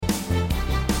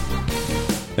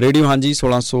Radio ਹਾਂਜੀ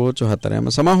 1674 M.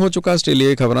 ਸਮਾਂ ਹੋ ਚੁੱਕਾ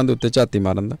ਆਸਟ੍ਰੇਲੀਆ ਖਬਰਾਂ ਦੇ ਉੱਤੇ ਝਾਤੀ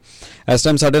ਮਾਰਨ ਦਾ। ਇਸ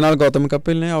ਟਾਈਮ ਸਾਡੇ ਨਾਲ ਗੌਤਮ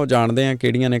ਕਪਿਲ ਨੇ। ਆਓ ਜਾਣਦੇ ਹਾਂ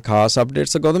ਕਿਹੜੀਆਂ ਨੇ ਖਾਸ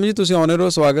ਅਪਡੇਟਸ। ਗੌਤਮ ਜੀ ਤੁਸੀਂ ਆਉਣੇ ਰਹੋ,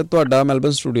 ਸਵਾਗਤ ਤੁਹਾਡਾ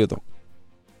ਮੈਲਬਨ ਸਟੂਡੀਓ ਤੋਂ।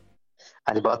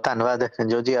 ਹਾਂਜੀ, ਬਹੁਤ ਧੰਨਵਾਦ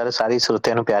ਸੰਜੋਤ ਜੀ, ਔਰ ਸਾਰੀ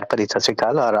ਸਰੋਤਿਆਂ ਨੂੰ ਪਿਆਰ ਭਰੀ ਸਤਿ ਸ਼੍ਰੀ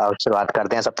ਅਕਾਲ। ਔਰ ਸ਼ੁਰੂਆਤ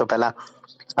ਕਰਦੇ ਹਾਂ ਸਭ ਤੋਂ ਪਹਿਲਾਂ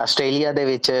ਆਸਟ੍ਰੇਲੀਆ ਦੇ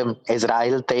ਵਿੱਚ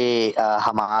ਇਜ਼ਰਾਈਲ ਤੇ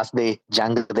ਹਮਾਸ ਦੇ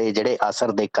ਜੰਗ ਦੇ ਜਿਹੜੇ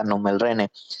ਅਸਰ ਦੇਖਣ ਨੂੰ ਮਿਲ ਰਹੇ ਨੇ।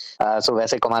 ਸੋ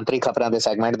ਵੈਸੇ ਕੌਮਾਂਤਰੀ ਖਬਰਾਂ ਦੇ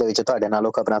ਸੈਗਮੈਂਟ ਦੇ ਵਿੱਚ ਤੁਹਾਡੇ ਨਾਲ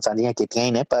ਉਹ ਖਬਰਾਂ ਸਾਂਝੀਆਂ ਕੀਤੀਆਂ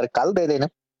ਹੀ ਨੇ, ਪਰ ਕੱਲ ਦੇ ਦਿਨ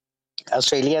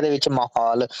ਆਸਟ੍ਰੇਲੀਆ ਦੇ ਵਿੱਚ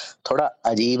ਮਾਹੌਲ ਥੋੜਾ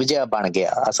ਅਜੀਬ ਜਿਹਾ ਬਣ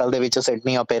ਗਿਆ। ਅਸਲ ਦੇ ਵਿੱਚ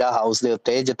ਸਿਡਨੀ ਓਪੇਰਾ ਹਾਊਸ ਦੇ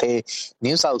ਉੱਤੇ, ਜਿੱਥੇ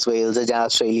ਨਿਊ ਸਾਊਥ ਵੇਲਜ਼ ਜਾਂ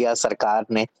ਆਸਟ੍ਰੇਲੀਆ ਸਰਕਾਰ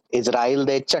ਨੇ ਇਜ਼ਰਾਈਲ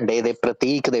ਦੇ ਝੰਡੇ ਦੇ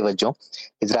ਪ੍ਰਤੀਕ ਦੇ ਵਜੋਂ,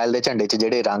 ਇਜ਼ਰਾਈਲ ਦੇ ਝੰਡੇ 'ਚ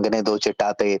ਜਿਹੜੇ ਰੰਗ ਨੇ ਦੋ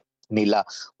ਚਿੱਟਾ ਤੇ ਨੀਲਾ,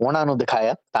 ਉਹਨਾਂ ਨੂੰ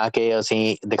ਦਿਖਾਇਆ ਤਾਂ ਕਿ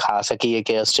ਅਸੀਂ ਦਿਖਾ ਸਕੀਏ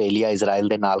ਕਿ ਆਸਟ੍ਰੇਲੀਆ ਇਜ਼ਰਾਈਲ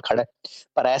ਦੇ ਨਾਲ ਖੜਾ।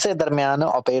 ਪਰ ਐਸੇ ਦਰਮਿਆਨ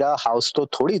ਓਪੇਰਾ ਹਾਊਸ ਤੋਂ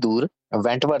ਥੋੜੀ ਦੂਰ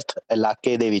ਵੈਂਟਵਰਥ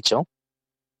ਇਲਾਕੇ ਦੇ ਵਿੱਚੋਂ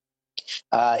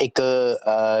ਇੱਕ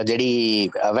ਜਿਹੜੀ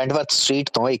ਵੈਂਟਵਰਥ ਸਟਰੀਟ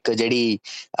ਤੋਂ ਇੱਕ ਜਿਹੜੀ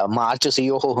ਮਾਰਚ ਸੀ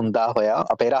ਉਹ ਹੁੰਦਾ ਹੋਇਆ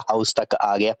ਓਪੇਰਾ ਹਾਊਸ ਤੱਕ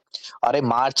ਆ ਗਿਆ। ਔਰ ਇਹ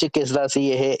ਮਾਰਚ ਕਿਸ ਦਾ ਸੀ?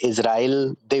 ਇਹ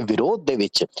ਇਜ਼ਰਾਈਲ ਦੇ ਵਿਰੋਧ ਦੇ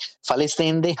ਵਿੱਚ,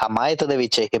 ਫਲਸਤੀਨ ਦੀ ਹਮਾਇਤ ਦੇ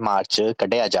ਵਿੱਚ ਇਹ ਮਾਰਚ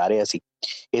ਕੱਢਿਆ ਜਾ ਰਿਹਾ ਸੀ।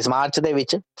 ਇਸ ਮਾਰਚ ਦੇ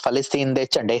ਵਿੱਚ ਫਲਸਤੀਨ ਦੇ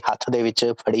ਝੰਡੇ ਹੱਥ ਦੇ ਵਿੱਚ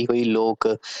ਫੜੀ ਹੋਈ ਲੋਕ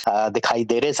ਦਿਖਾਈ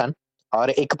ਦੇ ਰਹੇ ਸਨ। ਔਰ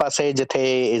ਇੱਕ ਪਾਸੇ ਜਿੱਥੇ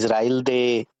ਇਜ਼ਰਾਈਲ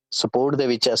ਦੇ ਸਪੋਰਟ ਦੇ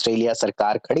ਵਿੱਚ ਆਸਟ੍ਰੇਲੀਆ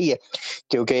ਸਰਕਾਰ ਖੜੀ ਹੈ,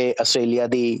 ਕਿਉਂਕਿ ਆਸਟ੍ਰੇਲੀਆ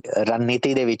ਦੀ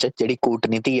ਰਣਨੀਤੀ ਦੇ ਵਿੱਚ ਜਿਹੜੀ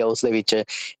ਕੂਟਨੀਤੀ ਹੈ ਉਸ ਦੇ ਵਿੱਚ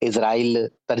ਇਜ਼ਰਾਈਲ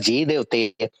ਤਰਜੀਹ ਦੇ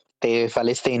ਉੱਤੇ ਤੇ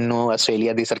ਫਲਸਤੀਨ ਨੂੰ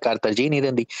ਆਸਟ੍ਰੇਲੀਆ ਦੀ ਸਰਕਾਰ ਤਰਜੀਹ ਨਹੀਂ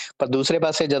ਦਿੰਦੀ। ਪਰ ਦੂਸਰੇ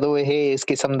ਪਾਸੇ ਜਦੋਂ ਇਹ ਇਸ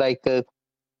ਕਿਸਮ ਦਾ ਇੱਕ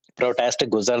ਪ੍ਰੋਟੈਸਟ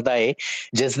ਗੁਜ਼ਰਦਾ ਹੈ,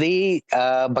 ਜਿਸ ਦੀ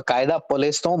ਬਕਾਇਦਾ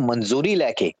ਪੁਲਿਸ ਤੋਂ ਮਨਜ਼ੂਰੀ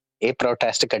ਲੈ ਕੇ ਇਹ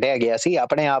ਪ੍ਰੋਟੈਸਟ ਕੱਢਿਆ ਗਿਆ ਸੀ,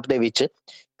 ਆਪਣੇ ਆਪ ਦੇ ਵਿੱਚ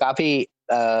ਕਾਫੀ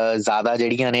ਜ਼ਿਆਦਾ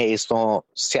ਜਿਹੜੀਆਂ ਨੇ ਇਸ ਤੋਂ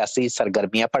ਸਿਆਸੀ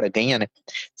ਸਰਗਰਮੀਆਂ ਭੜਕ ਗਈਆਂ ਨੇ।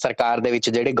 ਸਰਕਾਰ ਦੇ ਵਿੱਚ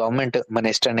ਜਿਹੜੇ ਗਵਰਨਮੈਂਟ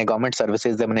ਮਿਨਿਸਟਰ ਨੇ, ਗਵਰਨਮੈਂਟ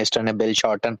ਸਰਵਿਸਿਜ਼ ਦੇ ਮਿਨਿਸਟਰ ਨੇ ਬਿਲ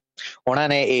ਸ਼ਾਰਟਨ, ਉਹਨਾਂ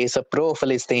ਨੇ ਇਸ ਪ੍ਰੋ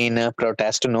ਫਲਸਤੀਨ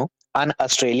ਪ੍ਰੋਟੈਸਟ ਨੂੰ ਅਨ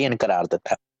ਆਸਟ੍ਰੇਲੀਅਨ ਕਰਾਰ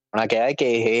ਦਿੱਤਾ। ਉਹਨਾਂ ਕਿਹਾ ਹੈ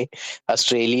ਕਿ ਇਹ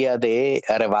ਆਸਟ੍ਰੇਲੀਆ ਦੇ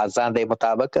ਰਿਵਾਜ਼ਾਂ ਦੇ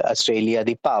ਮੁਤਾਬਕ, ਆਸਟ੍ਰੇਲੀਆ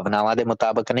ਦੀ ਭਾਵਨਾਵਾਂ ਦੇ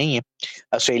ਮੁਤਾਬਕ ਨਹੀਂ ਹੈ।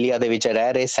 ਆਸਟ੍ਰੇਲੀਆ ਦੇ ਵਿੱਚ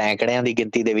ਰਹਿ ਰਹੇ ਸੈਂਕੜਿਆਂ ਦੀ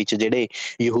ਗਿਣਤੀ ਦੇ ਵਿੱਚ ਜਿਹੜੇ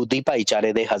ਯਹੂਦੀ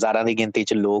ਭਾਈਚਾਰੇ ਦੇ ਹਜ਼ਾਰਾਂ ਦੀ ਗਿਣਤੀ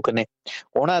 'ਚ ਲੋਕ ਨੇ,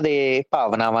 ਉਹਨਾਂ ਦੇ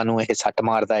ਭਾਵਨਾਵਾਂ ਨੂੰ ਇਹ ਸੱਟ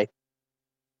ਮਾਰਦਾ ਹੈ।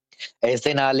 ਇਸ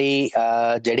ਦੇ ਨਾਲ ਹੀ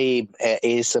ਜਿਹੜੀ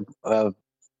ਇਸ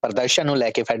ਪ੍ਰਦਰਸ਼ਨ ਨੂੰ ਲੈ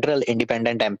ਕੇ ਫੈਡਰਲ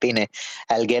ਇੰਡੀਪੈਂਡੈਂਟ ਐਮਪੀ ਨੇ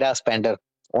ਐਲਗੇਰਾ ਸਪੈਂਡਰ,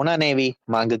 ਉਹਨਾਂ ਨੇ ਵੀ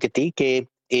ਮੰਗ ਕੀਤੀ ਕਿ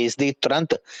ਇਸ ਦੀ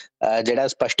ਤੁਰੰਤ ਜਿਹੜਾ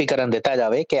ਸਪਸ਼ਟੀਕਰਨ ਦਿੱਤਾ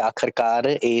ਜਾਵੇ ਕਿ ਆਖਰਕਾਰ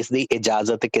ਇਸ ਦੀ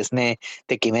ਇਜਾਜ਼ਤ ਕਿਸਨੇ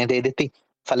ਤੇ ਕਿਵੇਂ ਦੇ ਦਿੱਤੀ,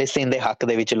 ਫਲਸਤੀਨ ਦੇ ਹੱਕ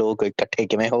ਦੇ ਵਿੱਚ ਲੋਕ ਇਕੱਠੇ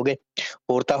ਕਿਵੇਂ ਹੋ ਗਏ।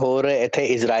 ਹੋਰ ਤਾਂ ਹੋਰ ਇੱਥੇ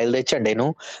ਇਜ਼ਰਾਈਲ ਦੇ ਝੰਡੇ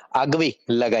ਨੂੰ ਅੱਗ ਵੀ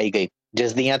ਲਗਾਈ ਗਈ,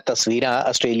 ਜਿਸ ਦੀਆਂ ਤਸਵੀਰਾਂ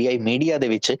ਆਸਟ੍ਰੇਲੀਆਈ ਮੀਡੀਆ ਦੇ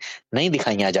ਵਿੱਚ ਨਹੀਂ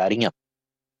ਦਿਖਾਈਆਂ ਜਾ ਰਹੀਆਂ।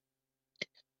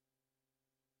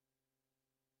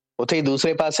 ਉੱਥੇ ਹੀ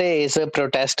ਦੂਸਰੇ ਪਾਸੇ ਇਸ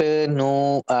ਪ੍ਰੋਟੈਸਟ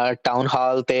ਨੂੰ ਟਾਊਨ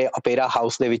ਹਾਲ ਤੇ ਓਪੇਰਾ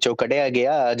ਹਾਊਸ ਦੇ ਵਿੱਚੋਂ ਕੱਢਿਆ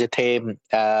ਗਿਆ, ਜਿੱਥੇ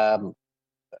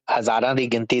ਹਜ਼ਾਰਾਂ ਦੀ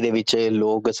ਗਿਣਤੀ ਦੇ ਵਿੱਚ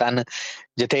ਲੋਕ ਸਨ,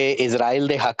 ਜਿੱਥੇ ਇਜ਼ਰਾਈਲ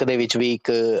ਦੇ ਹੱਕ ਦੇ ਵਿੱਚ ਵੀ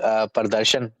ਇੱਕ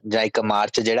ਪ੍ਰਦਰਸ਼ਨ ਜਾਂ ਇੱਕ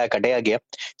ਮਾਰਚ ਜਿਹੜਾ ਕੱਢਿਆ ਗਿਆ।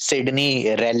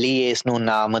 ਸਿਡਨੀ ਰੈਲੀ ਇਸ ਨੂੰ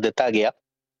ਨਾਮ ਦਿੱਤਾ ਗਿਆ।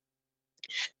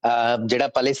 ਜਿਹੜਾ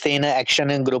ਫਲਸਤੀਨ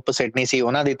ਐਕਸ਼ਨ ਗਰੁੱਪ ਸਿਡਨੀ ਸੀ,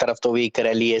 ਉਹਨਾਂ ਦੀ ਤਰਫ ਤੋਂ ਵੀ ਇੱਕ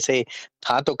ਰੈਲੀ ਇਸੇ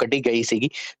ਥਾਂ ਤੋਂ ਕੱਢੀ ਗਈ ਸੀਗੀ।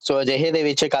 ਸੋ ਅਜਿਹੇ ਦੇ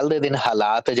ਵਿੱਚ ਕੱਲ ਦੇ ਦਿਨ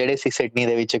ਹਾਲਾਤ ਜਿਹੜੇ ਸੀ ਸਿਡਨੀ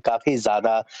ਦੇ ਵਿੱਚ ਕਾਫੀ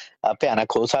ਜ਼ਿਆਦਾ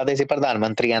ਭਿਆਨਕ ਹੋ ਸਕਦੇ ਸੀ। ਪ੍ਰਧਾਨ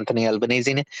ਮੰਤਰੀ ਐਂਥਨੀ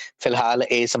ਅਲਬਨੀਜ਼ੀ ਨੇ ਫਿਲਹਾਲ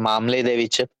ਇਸ ਮਾਮਲੇ ਦੇ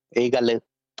ਵਿੱਚ ਇਹ ਗੱਲ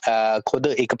ਖੁਦ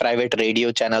ਇੱਕ ਪ੍ਰਾਈਵੇਟ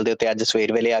ਰੇਡੀਓ ਚੈਨਲ ਦੇ ਉੱਤੇ ਅੱਜ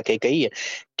ਸਵੇਰ ਵੇਲੇ ਆ ਕੇ ਕਹੀ ਹੈ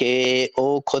ਕਿ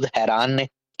ਉਹ ਖੁਦ ਹੈਰਾਨ ਨੇ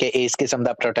ਕਿ ਇਸ ਕਿਸਮ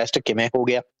ਦਾ ਪ੍ਰੋਟੈਸਟ ਕਿਵੇਂ ਹੋ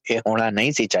ਗਿਆ, ਇਹ ਹੋਣਾ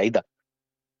ਨਹੀਂ ਸੀ ਚਾਹੀਦਾ।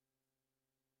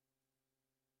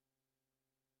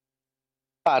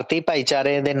 ਭਾਰਤੀ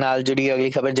ਭਾਈਚਾਰੇ ਦੇ ਨਾਲ ਜੁੜੀ ਅਗਲੀ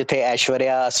ਖਬਰ, ਜਿੱਥੇ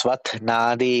ਐਸ਼ਵਰਿਆ ਸਵੱਥ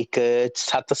ਨਾਂ ਦੀ ਇੱਕ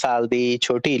 7 ਸਾਲ ਦੀ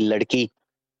ਛੋਟੀ ਲੜਕੀ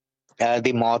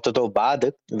ਦੀ ਮੌਤ ਤੋਂ ਬਾਅਦ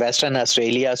ਵੈਸਟਰਨ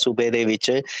ਆਸਟ੍ਰੇਲੀਆ ਸੂਬੇ ਦੇ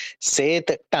ਵਿੱਚ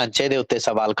ਸਿਹਤ ਢਾਂਚੇ ਦੇ ਉੱਤੇ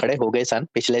ਸਵਾਲ ਖੜੇ ਹੋ ਗਏ ਸਨ।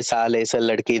 ਪਿਛਲੇ ਸਾਲ ਇਸ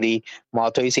ਲੜਕੀ ਦੀ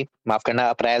ਮੌਤ ਹੋਈ ਸੀ, ਮਾਫ ਕਰਨਾ,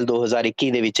 ਅਪ੍ਰੈਲ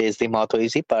 2021 ਦੇ ਵਿੱਚ ਇਸ ਦੀ ਮੌਤ ਹੋਈ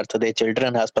ਸੀ ਪਰਥ ਦੇ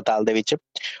ਚਿਲਡਰਨ ਹਸਪਤਾਲ ਦੇ ਵਿੱਚ।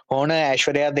 ਹੁਣ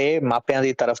ਐਸ਼ਵਰਿਆ ਦੇ ਮਾਪਿਆਂ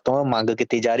ਦੀ ਤਰਫ ਤੋਂ ਮੰਗ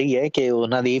ਕੀਤੀ ਜਾ ਰਹੀ ਹੈ ਕਿ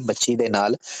ਉਹਨਾਂ ਦੀ ਬੱਚੀ ਦੇ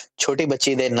ਨਾਲ, ਛੋਟੀ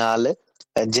ਬੱਚੀ ਦੇ ਨਾਲ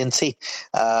ਜਿਨਸੀ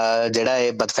ਜਿਹੜਾ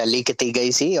ਇਹ ਬਦਫੈਲੀ ਕੀਤੀ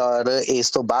ਗਈ ਸੀ ਔਰ ਇਸ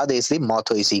ਤੋਂ ਬਾਅਦ ਇਸ ਦੀ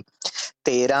ਮੌਤ ਹੋਈ ਸੀ।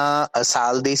 13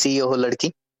 ਸਾਲ ਦੀ ਸੀ ਉਹ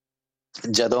ਲੜਕੀ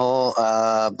ਜਦੋਂ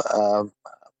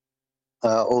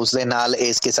ਉਸ ਦੇ ਨਾਲ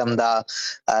ਇਸ ਕਿਸਮ ਦਾ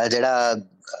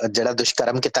ਜਿਹੜਾ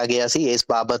ਦੁਸ਼ਕਰਮ ਕੀਤਾ ਗਿਆ ਸੀ। ਇਸ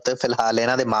ਬਾਬਤ ਫਿਲਹਾਲ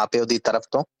ਇਹਨਾਂ ਦੇ ਮਾਪਿਓ ਦੀ ਤਰਫ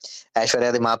ਤੋਂ,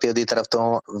 ਐਸ਼ਵਰਿਆ ਦੇ ਮਾਪਿਓ ਦੀ ਤਰਫ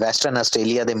ਤੋਂ ਵੈਸਟਰਨ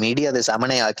ਆਸਟ੍ਰੇਲੀਆ ਦੇ ਮੀਡੀਆ ਦੇ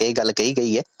ਸਾਹਮਣੇ ਆ ਕੇ ਇਹ ਗੱਲ ਕਹੀ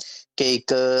ਗਈ ਹੈ ਕਿ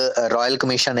ਇੱਕ ਰਾਇਲ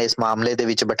ਕਮਿਸ਼ਨ ਇਸ ਮਾਮਲੇ ਦੇ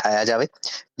ਵਿੱਚ ਬਿਠਾਇਆ ਜਾਵੇ,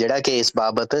 ਜਿਹੜਾ ਕਿ ਇਸ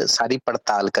ਬਾਬਤ ਸਾਰੀ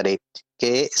ਪੜਤਾਲ ਕਰੇ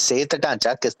ਕਿ ਸਿਹਤ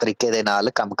ਢਾਂਚਾ ਕਿਸ ਤਰੀਕੇ ਦੇ ਨਾਲ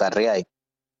ਕੰਮ ਕਰ ਰਿਹਾ ਹੈ।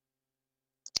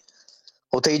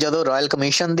 ਉੱਥੇ ਹੀ ਜਦੋਂ ਰਾਇਲ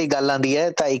ਕਮਿਸ਼ਨ ਦੀ ਗੱਲ ਆਉਂਦੀ ਹੈ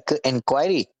ਤਾਂ ਇੱਕ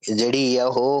ਇਨਕੁਆਇਰੀ ਜਿਹੜੀ ਆ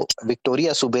ਉਹ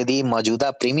ਵਿਕਟੋਰੀਆ ਸੂਬੇ ਦੀ ਮੌਜੂਦਾ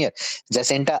ਪ੍ਰੀਮੀਅਰ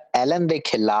ਜੈਸਿੰਟਾ ਐਲਨ ਦੇ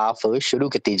ਖਿਲਾਫ ਸ਼ੁਰੂ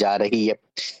ਕੀਤੀ ਜਾ ਰਹੀ ਹੈ।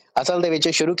 ਅਸਲ ਦੇ ਵਿੱਚ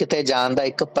ਸ਼ੁਰੂ ਕੀਤੇ ਜਾਣ ਦਾ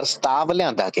ਇੱਕ ਪ੍ਰਸਤਾਵ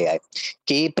ਲਿਆਂਦਾ ਗਿਆ ਹੈ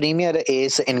ਕਿ ਪ੍ਰੀਮੀਅਰ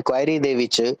ਇਸ ਇਨਕੁਆਇਰੀ ਦੇ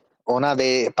ਵਿੱਚ ਉਹਨਾਂ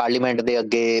ਦੇ ਪਾਰਲੀਮੈਂਟ ਦੇ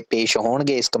ਅੱਗੇ ਪੇਸ਼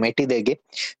ਹੋਣਗੇ, ਇਸ ਕਮੇਟੀ ਦੇ ਅੱਗੇ,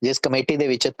 ਜਿਸ ਕਮੇਟੀ ਦੇ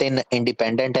ਵਿੱਚ 3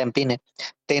 ਇੰਡੀਪੈਂਡੈਂਟ MP ਨੇ,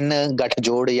 3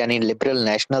 ਗੱਠਜੋੜ ਯਾਨੀ ਲਿਬਰਲ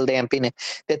ਨੈਸ਼ਨਲ ਦੇ MP ਨੇ,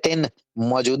 ਤੇ 3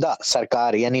 ਮੌਜੂਦਾ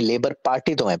ਸਰਕਾਰ ਯਾਨੀ ਲੇਬਰ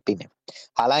ਪਾਰਟੀ ਤੋਂ MP ਨੇ।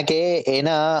 ਹਾਲਾਂਕਿ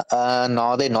ਇਹਨਾਂ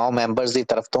 9 ਦੇ 9 ਮੈਂਬਰਸ ਦੀ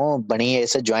ਤਰਫ ਤੋਂ ਬਣੀ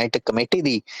ਇਸ ਜੁਆਇੰਟ ਕਮੇਟੀ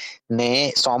ਦੀ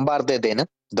ਨੇ ਸੋਮਵਾਰ ਦੇ ਦਿਨ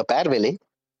ਦੁਪਹਿਰ ਵੇਲੇ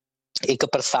ਇੱਕ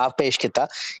ਪ੍ਰਸਤਾਵ ਪੇਸ਼ ਕੀਤਾ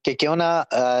ਕਿ ਕਿਉਂ ਨਾ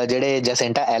ਜਿਹੜੇ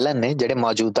ਜੈਸਿੰਟਾ ਐਲਨ ਨੇ, ਜਿਹੜੇ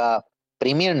ਮੌਜੂਦਾ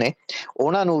ਪ੍ਰੀਮੀਅਰ ਨੇ,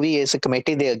 ਉਹਨਾਂ ਨੂੰ ਵੀ ਇਸ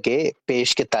ਕਮੇਟੀ ਦੇ ਅੱਗੇ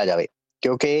ਪੇਸ਼ ਕੀਤਾ ਜਾਵੇ,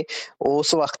 ਕਿਉਂਕਿ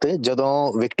ਉਸ ਵਕਤ ਜਦੋਂ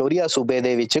ਵਿਕਟੋਰੀਆ ਸੂਬੇ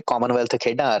ਦੇ ਵਿੱਚ ਕਾਮਨਵੈਲਥ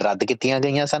ਖੇਡਾਂ ਰੱਦ ਕੀਤੀਆਂ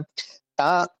ਗਈਆਂ ਸਨ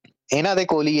ਤਾਂ ਇਹਨਾਂ ਦੇ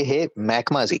ਕੋਲ ਹੀ ਇਹ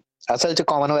ਮਹਿਕਮਾ ਸੀ। ਅਸਲ 'ਚ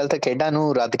ਕਾਮਨਵੈਲਥ ਖੇਡਾਂ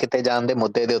ਨੂੰ ਰੱਦ ਕੀਤੇ ਜਾਣ ਦੇ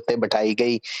ਮੁੱਦੇ ਦੇ ਉੱਤੇ ਬਿਠਾਈ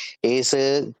ਗਈ ਇਸ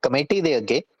ਕਮੇਟੀ ਦੇ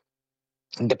ਅੱਗੇ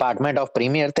ਡਿਪਾਰਟਮੈਂਟ ਆਫ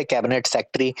ਪ੍ਰੀਮੀਅਰ ਤੇ ਕੈਬਨਿਟ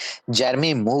ਸੈਕਟਰੀ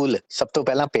ਜੈਰਮੀ ਮੂਲ ਸਭ ਤੋਂ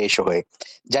ਪਹਿਲਾਂ ਪੇਸ਼ ਹੋਏ।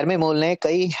 ਜੈਰਮੀ ਮੂਲ ਨੇ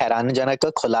ਕਈ ਹੈਰਾਨਜਨਕ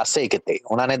ਖੁਲਾਸੇ ਕੀਤੇ।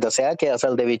 ਉਹਨਾਂ ਨੇ ਦੱਸਿਆ ਕਿ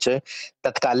ਅਸਲ ਦੇ ਵਿੱਚ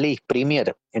ਤਤਕਾਲੀ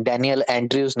ਪ੍ਰੀਮੀਅਰ ਡੈਨੀਅਲ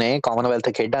ਐਂਡਰਿਊਜ਼ ਨੇ ਕਾਮਨਵੈਲਥ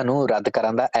ਖੇਡਾਂ ਨੂੰ ਰੱਦ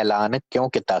ਕਰਨ ਦਾ ਐਲਾਨ ਕਿਉਂ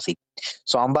ਕੀਤਾ ਸੀ।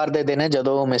 ਸੋਮਵਾਰ ਦੇ ਦਿਨ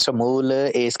ਜਦੋਂ ਮਿਸਟਰ ਮੂਲ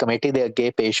ਇਸ ਕਮੇਟੀ ਦੇ ਅੱਗੇ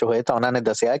ਪੇਸ਼ ਹੋਏ ਤਾਂ ਉਹਨਾਂ ਨੇ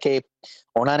ਦੱਸਿਆ ਕਿ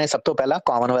ਉਹਨਾਂ ਨੇ ਸਭ ਤੋਂ ਪਹਿਲਾਂ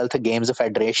ਕਾਮਨਵੈਲਥ ਗੇਮਸ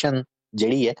ਫੈਡਰੇਸ਼ਨ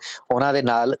ਜਿਹੜੀ ਹੈ ਉਹਨਾਂ ਦੇ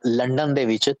ਨਾਲ ਲੰਡਨ ਦੇ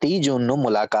ਵਿੱਚ 30 ਜੂਨ ਨੂੰ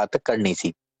ਮੁਲਾਕਾਤ ਕਰਨੀ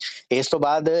ਸੀ। ਇਸ ਤੋਂ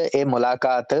ਬਾਅਦ ਇਹ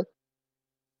ਮੁਲਾਕਾਤ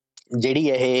ਜਿਹੜੀ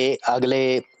ਇਹ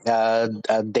ਅਗਲੇ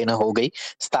ਦਿਨ ਹੋ ਗਈ,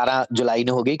 17 ਜੁਲਾਈ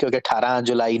ਨੂੰ ਹੋ ਗਈ, ਕਿਉਂਕਿ 18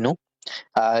 ਜੁਲਾਈ ਨੂੰ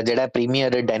ਜਿਹੜਾ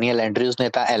ਪ੍ਰੀਮੀਅਰ ਡੈਨੀਅਲ ਐਂਡਰਿਊਜ਼ ਨੇ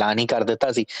ਤਾਂ ਐਲਾਨ ਹੀ ਕਰ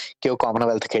ਦਿੱਤਾ ਸੀ ਕਿ ਉਹ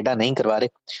ਕਾਮਨਵੈਲਥ ਖੇਡਾਂ ਨਹੀਂ ਕਰਵਾ ਰਹੇ।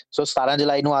 ਸੋ 17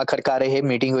 ਜੁਲਾਈ ਨੂੰ ਆਖਰਕਾਰ ਇਹ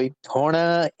ਮੀਟਿੰਗ ਹੋਈ। ਹੁਣ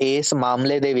ਇਸ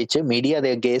ਮਾਮਲੇ ਦੇ ਵਿੱਚ ਮੀਡੀਆ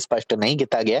ਦੇ ਅੱਗੇ ਸਪਸ਼ਟ ਨਹੀਂ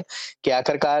ਕੀਤਾ ਗਿਆ ਕਿ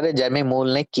ਆਖਰਕਾਰ ਜੈਰਮੀ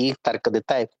ਮੂਲ ਨੇ ਕੀ ਤਰਕ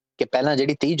ਦਿੱਤਾ ਹੈ ਕਿ ਪਹਿਲਾਂ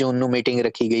ਜਿਹੜੀ 30 ਜੂਨ ਨੂੰ ਮੀਟਿੰਗ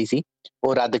ਰੱਖੀ ਗਈ ਸੀ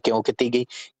ਉਹ ਰੱਦ ਕਿਉਂ ਕੀਤੀ ਗਈ,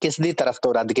 ਕਿਸ ਦੀ ਤਰਫ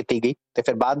ਤੋਂ ਰੱਦ ਕੀਤੀ ਗਈ, ਤੇ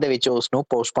ਫਿਰ ਬਾਅਦ ਦੇ ਵਿੱਚ ਉਸ ਨੂੰ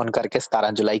ਪੋਸਟਪੋਨ ਕਰਕੇ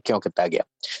 17 ਜੁਲਾਈ ਕਿਉਂ ਕੀਤਾ ਗਿਆ।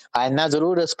 ਇੰਨਾ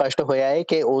ਜ਼ਰੂਰ ਸਪਸ਼ਟ ਹੋਇਆ ਹੈ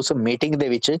ਕਿ ਉਸ ਮੀਟਿੰਗ ਦੇ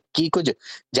ਵਿੱਚ ਕੀ ਕੁਝ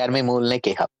ਜੈਰਮੀ ਮੂਲ ਨੇ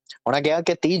ਕਿਹਾ। ਉਹਨਾਂ ਕਿਹਾ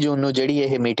ਕਿ 30 ਜੂਨ ਨੂੰ ਜਿਹੜੀ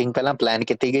ਇਹ ਮੀਟਿੰਗ ਪਹਿਲਾਂ ਪਲਾਨ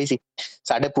ਕੀਤੀ ਗਈ ਸੀ,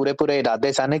 ਸਾਡੇ ਪੂਰੇ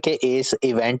ਇਰਾਦੇ ਸਨ ਕਿ ਇਸ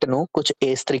ਇਵੈਂਟ ਨੂੰ ਕੁਝ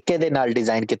ਇਸ ਤਰੀਕੇ ਦੇ ਨਾਲ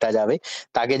ਡਿਜ਼ਾਈਨ ਕੀਤਾ ਜਾਵੇ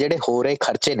ਤਾਂ ਕਿ ਜਿਹੜੇ ਹੋ ਰਹੇ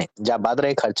ਖਰਚੇ ਨੇ ਜਾਂ ਵੱਧ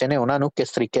ਰਹੇ ਖਰਚੇ ਨੇ ਉਹਨਾਂ ਨੂੰ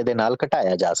ਕਿਸ ਤਰੀਕੇ ਦੇ ਨਾਲ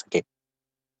ਘਟਾਇਆ ਜਾ ਸਕੇ।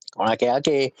 ਉਹਨਾਂ ਕਿਹਾ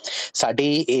ਕਿ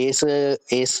ਸਾਡੀ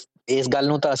ਇਸ ਗੱਲ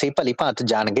ਨੂੰ ਤਾਂ ਅਸੀਂ ਭਲੀ ਭਾਂਤ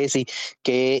ਜਾਣ ਗਏ ਸੀ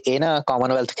ਕਿ ਇਹਨਾਂ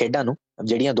ਕਾਮਨਵੈਲਥ ਖੇਡਾਂ ਨੂੰ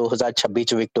ਜਿਹੜੀਆਂ 2026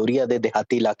 ਚ ਵਿਕਟੋਰੀਆ ਦੇ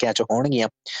ਦਿਹਾਤੀ ਇਲਾਕਿਆਂ ਚ ਹੋਣਗੀਆਂ,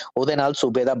 ਉਹਦੇ ਨਾਲ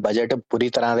ਸੂਬੇ ਦਾ ਬਜਟ ਪੂਰੀ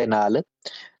ਤਰ੍ਹਾਂ ਦੇ ਨਾਲ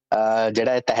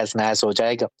ਜਿਹੜਾ ਤਹਿਸ ਨਹਿਸ ਹੋ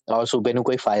ਜਾਏਗਾ ਔਰ ਸੂਬੇ ਨੂੰ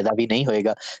ਕੋਈ ਫਾਇਦਾ ਵੀ ਨਹੀਂ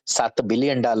ਹੋਏਗਾ। $7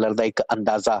 ਬਿਲੀਅਨ ਦਾ ਇੱਕ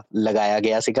ਅੰਦਾਜ਼ਾ ਲਗਾਇਆ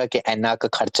ਗਿਆ ਸੀਗਾ ਕਿ ਇੰਨਾ ਕੁ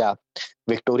ਖਰਚਾ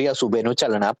ਵਿਕਟੋਰੀਆ ਸੂਬੇ ਨੂੰ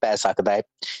ਝੱਲਣਾ ਪੈ ਸਕਦਾ ਹੈ,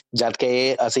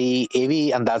 ਜਦਕਿ ਅਸੀਂ ਇਹ ਵੀ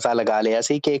ਅੰਦਾਜ਼ਾ ਲਗਾ ਲਿਆ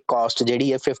ਸੀ ਕਿ ਕਾਸਟ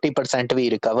ਜਿਹੜੀ ਹੈ 50% ਵੀ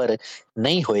ਰਿਕਵਰ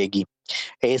ਨਹੀਂ ਹੋਏਗੀ।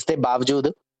 ਇਸ ਦੇ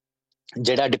ਬਾਵਜੂਦ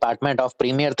ਜਿਹੜਾ ਡਿਪਾਰਟਮੈਂਟ ਆਫ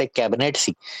ਪ੍ਰੀਮੀਅਰ ਤੇ ਕੈਬਨਿਟ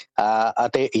ਸੀ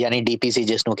ਅਤੇ ਯਾਨੀ DPC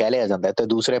ਜਿਸ ਨੂੰ ਕਹਿ ਲਿਆ ਜਾਂਦਾ, ਤੇ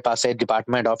ਦੂਸਰੇ ਪਾਸੇ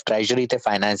ਡਿਪਾਰਟਮੈਂਟ ਆਫ ਟ੍ਰੈਜਰੀ ਤੇ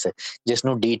ਫਾਈਨੈਂਸ ਜਿਸ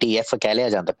ਨੂੰ DTF ਕਹਿ ਲਿਆ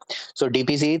ਜਾਂਦਾ। ਸੋ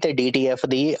DPC ਤੇ DTF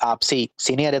ਦੀ ਆਪਸੀ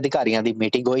ਸੀਨੀਅਰ ਅਧਿਕਾਰੀਆਂ ਦੀ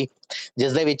ਮੀਟਿੰਗ ਹੋਈ,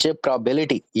 ਜਿਸ ਦੇ ਵਿੱਚ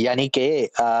ਪ੍ਰੋਬੇਬਿਲਿਟੀ ਯਾਨੀ ਕਿ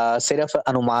ਸਿਰਫ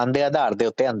ਅਨੁਮਾਨ ਦੇ ਆਧਾਰ ਦੇ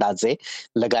ਉੱਤੇ ਅੰਦਾਜ਼ੇ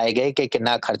ਲਗਾਏ ਗਏ ਕਿ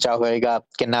ਕਿੰਨਾ ਖਰਚਾ ਹੋਏਗਾ,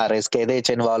 ਕਿੰਨਾ ਰਿਸਕ ਇਹਦੇ ਵਿੱਚ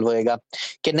ਇਨਵੋਲਵ ਹੋਏਗਾ,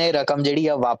 ਕਿੰਨੇ ਰਕਮ ਜਿਹੜੀ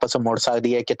ਆ ਵਾਪਸ ਮੁੜ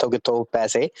ਸਕਦੀ ਹੈ, ਕਿੱਥੋਂ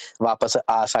ਪੈਸੇ ਵਾਪਸ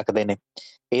ਆ ਸਕਦੇ ਨੇ।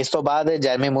 ਇਸ ਤੋਂ ਬਾਅਦ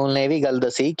ਜੈਰਮੀ ਮੂਲ ਨੇ ਇਹ ਵੀ ਗੱਲ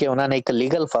ਦੱਸੀ ਕਿ ਉਹਨਾਂ ਨੇ ਇੱਕ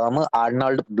legal firm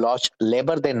Arnold Baloch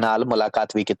labour ਦੇ ਨਾਲ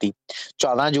ਮੁਲਾਕਾਤ ਵੀ ਕੀਤੀ।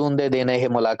 14 ਜੂਨ ਦੇ ਦਿਨ ਇਹ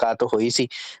ਮੁਲਾਕਾਤ ਹੋਈ ਸੀ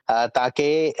ਤਾਂ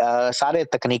ਕਿ ਸਾਰੇ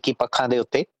ਤਕਨੀਕੀ ਪੱਖਾਂ ਦੇ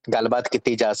ਉੱਤੇ ਗੱਲਬਾਤ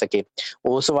ਕੀਤੀ ਜਾ ਸਕੇ।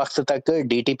 ਉਸ ਵਕਤ ਤੱਕ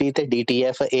DTP ਤੇ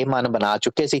DTF ਇਹ ਮਨ ਬਣਾ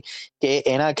ਚੁੱਕੇ ਸੀ ਕਿ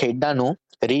ਇਹਨਾਂ ਖੇਡਾਂ ਨੂੰ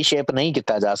ਰੀਸ਼ੇਪ ਨਹੀਂ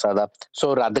ਕੀਤਾ ਜਾ ਸਕਦਾ,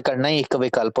 ਸੋ ਰੱਦ ਕਰਨਾ ਹੀ ਇੱਕ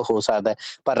ਵਿਕਲਪ ਹੋ ਸਕਦਾ।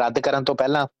 ਪਰ ਰੱਦ ਕਰਨ ਤੋਂ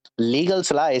ਪਹਿਲਾਂ ਲੀਗਲ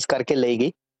ਸਲਾਹ ਇਸ ਕਰਕੇ ਲਈ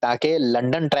ਗਈ ਤਾਂ ਕਿ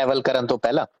ਲੰਡਨ ਟਰੈਵਲ ਕਰਨ ਤੋਂ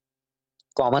ਪਹਿਲਾਂ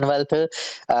ਕਾਮਨਵੈਲਥ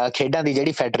ਖੇਡਾਂ ਦੀ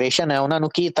ਜਿਹੜੀ ਫੈਡਰੇਸ਼ਨ ਹੈ ਉਹਨਾਂ ਨੂੰ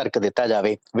ਕੀ ਤਰਕ ਦਿੱਤਾ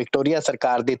ਜਾਵੇ, ਵਿਕਟੋਰੀਆ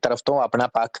ਸਰਕਾਰ ਦੀ ਤਰਫ ਤੋਂ ਆਪਣਾ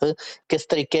ਪੱਖ ਕਿਸ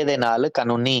ਤਰੀਕੇ ਦੇ ਨਾਲ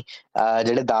ਕਾਨੂੰਨੀ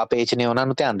ਜਿਹੜੇ ਦਾਅ ਪੇਚ ਨੇ ਉਹਨਾਂ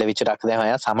ਨੂੰ ਧਿਆਨ ਦੇ ਵਿੱਚ ਰੱਖਦੇ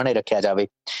ਹੋਇਆ ਸਾਹਮਣੇ ਰੱਖਿਆ ਜਾਵੇ।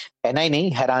 ਇੰਨਾ ਹੀ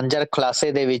ਨਹੀਂ, ਹੈਰਾਨਜਨਕ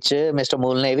ਖੁਲਾਸੇ ਦੇ ਵਿੱਚ ਮਿਸਟਰ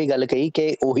ਮੂਲ ਨੇ ਇਹ ਵੀ ਗੱਲ ਕਹੀ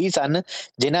ਕਿ ਉਹੀ ਸਨ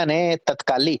ਜਿਨ੍ਹਾਂ ਨੇ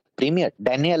ਤਤਕਾਲੀ ਪ੍ਰੀਮੀਅਰ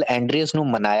ਡੈਨੀਅਲ ਐਂਡਰਿਊਜ਼ ਨੂੰ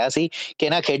ਮਨਾਇਆ ਸੀ ਕਿ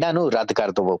ਇਹਨਾਂ ਖੇਡਾਂ ਨੂੰ ਰੱਦ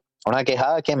ਕਰ ਦੇਵੋ। ਉਹਨਾਂ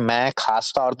ਕਿਹਾ ਕਿ ਮੈਂ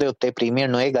ਖਾਸ ਤੌਰ ਦੇ ਉੱਤੇ ਪ੍ਰੀਮੀਅਰ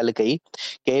ਨੂੰ ਇਹ ਗੱਲ ਕਹੀ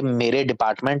ਕਿ ਮੇਰੇ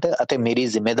ਡਿਪਾਰਟਮੈਂਟ ਅਤੇ ਮੇਰੀ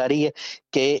ਜ਼ਿੰਮੇਵਾਰੀ ਹੈ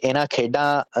ਕਿ ਇਹਨਾਂ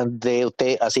ਖੇਡਾਂ ਦੇ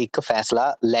ਉੱਤੇ ਅਸੀਂ ਇੱਕ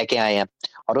ਫੈਸਲਾ ਲੈ ਕੇ ਆਏ ਹਾਂ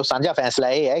ਔਰ ਉਹ ਸਾਂਝਾ ਫੈਸਲਾ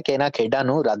ਇਹ ਹੈ ਕਿ ਇਹਨਾਂ ਖੇਡਾਂ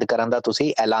ਨੂੰ ਰੱਦ ਕਰਨ ਦਾ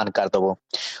ਤੁਸੀਂ ਐਲਾਨ ਕਰ ਦੇਵੋ।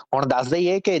 ਹੁਣ ਦੱਸ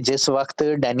ਦਈਏ ਕਿ ਜਿਸ ਵਕਤ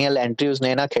ਡੈਨੀਅਲ ਐਂਡਰਿਊਜ਼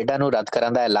ਨੇ ਇਹਨਾਂ ਖੇਡਾਂ ਨੂੰ ਰੱਦ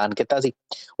ਕਰਨ ਦਾ ਐਲਾਨ ਕੀਤਾ ਸੀ,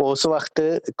 ਉਸ ਵਕਤ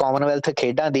ਕਾਮਨਵੈਲਥ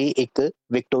ਖੇਡਾਂ ਦੀ ਇੱਕ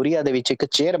ਵਿਕਟੋਰੀਆ ਦੇ ਵਿੱਚ ਇੱਕ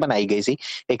ਚੇਅਰ ਬਣਾਈ ਗਈ ਸੀ,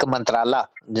 ਇੱਕ ਮੰਤਰਾਲਾ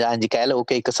ਜਾਂ ਕਹਿ ਲਓ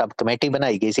ਕਿ ਇੱਕ ਸਬ ਕਮੇਟੀ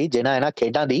ਬਣਾਈ ਗਈ ਸੀ ਜਿਹਨਾਂ ਇਹਨਾਂ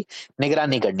ਖੇਡਾਂ ਦੀ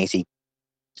ਨਿਗਰਾਨੀ ਕਰਨੀ ਸੀ।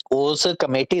 ਉਸ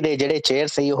ਕਮੇਟੀ ਦੇ ਜਿਹੜੇ ਚੇਅਰ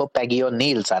ਸੀ ਉਹ ਪੈਗੀ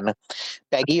ਓਨੀਲ ਸਨ।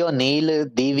 ਪੈਗੀ ਓਨੀਲ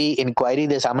ਦੀ ਵੀ ਇਨਕੁਆਇਰੀ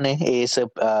ਦੇ ਸਾਹਮਣੇ ਇਸ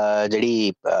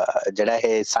ਜਿਹੜਾ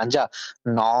ਇਹ ਸਾਂਝਾ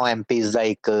 9 MPs ਦਾ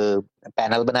ਇੱਕ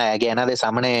ਪੈਨਲ ਬਣਾਇਆ ਗਿਆ, ਇਹਨਾਂ ਦੇ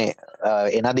ਸਾਹਮਣੇ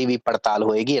ਇਹਨਾਂ ਦੀ ਵੀ ਪੜਤਾਲ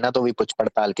ਹੋਏਗੀ, ਇਹਨਾਂ ਤੋਂ ਵੀ ਪੁੱਛ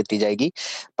ਪੜਤਾਲ ਕੀਤੀ ਜਾਏਗੀ।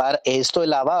 ਪਰ ਇਸ ਤੋਂ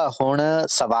ਇਲਾਵਾ ਹੁਣ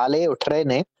ਸਵਾਲ ਇਹ ਉੱਠ ਰਹੇ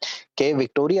ਨੇ ਕਿ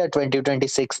ਵਿਕਟੋਰੀਆ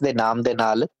 2026 ਦੇ ਨਾਮ ਦੇ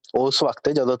ਨਾਲ ਉਸ ਵਕਤ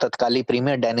ਜਦੋਂ ਤਤਕਾਲੀ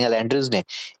ਪ੍ਰੀਮੀਅਰ ਡੈਨੀਅਲ ਐਂਡਰੂਜ਼ ਨੇ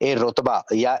ਇਹ ਰੁਤਬਾ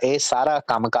ਜਾਂ ਇਹ ਸਾਰਾ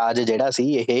ਕੰਮਕਾਜ ਜਿਹੜਾ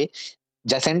ਸੀ ਇਹ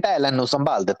ਜੈਸਿੰਟਾ ਐਲਨ ਨੂੰ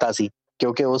ਸੰਭਾਲ ਦਿੱਤਾ ਸੀ,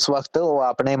 ਕਿਉਂਕਿ ਉਸ ਵਕਤ ਉਹ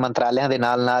ਆਪਣੇ ਮੰਤਰਾਲਿਆਂ ਦੇ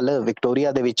ਨਾਲ ਨਾਲ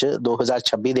ਵਿਕਟੋਰੀਆ ਦੇ ਵਿੱਚ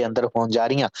 2026 ਦੇ ਅੰਦਰ ਹੋਣ ਜਾ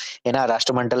ਰਹੀਆਂ ਇਹਨਾਂ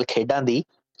ਰਾਸ਼ਟਰਮੰਡਲ ਖੇਡਾਂ ਦੀ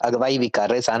ਅਗਵਾਈ ਵੀ ਕਰ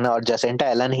ਰਹੇ ਸਨ, ਔਰ ਜੈਸਿੰਟਾ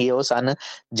ਐਲਨ ਹੀ ਉਹ ਸਨ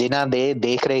ਜਿਨ੍ਹਾਂ ਦੇ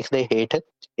ਦੇਖ ਰੇਖ ਦੇ ਹੇਠ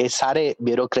ਇਹ ਸਾਰੇ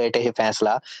ਬਿਊਰੋਕਰੇਟ ਇਹ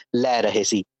ਫੈਸਲਾ ਲੈ ਰਹੇ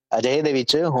ਸੀ। ਅਜਿਹੇ ਦੇ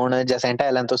ਵਿੱਚ ਹੁਣ ਜੈਸਿੰਟਾ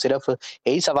ਐਲਨ ਤੋਂ ਸਿਰਫ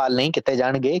ਇਹੀ ਸਵਾਲ ਨਹੀਂ ਕੀਤੇ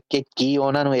ਜਾਣਗੇ ਕਿ ਕੀ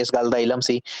ਉਹਨਾਂ ਨੂੰ ਇਸ ਗੱਲ ਦਾ ਇਲਮ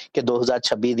ਸੀ ਕਿ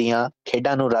 2026 ਦੀਆਂ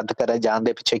ਖੇਡਾਂ ਨੂੰ ਰੱਦ ਕਰ ਜਾਣ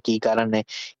ਦੇ ਪਿੱਛੇ ਕੀ ਕਾਰਨ ਨੇ,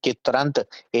 ਕਿ ਤੁਰੰਤ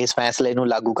ਇਸ ਫੈਸਲੇ ਨੂੰ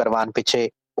ਲਾਗੂ ਕਰਵਾਉਣ ਪਿੱਛੇ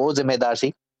ਉਹ ਜ਼ਿੰਮੇਦਾਰ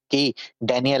ਸੀ, ਕਿ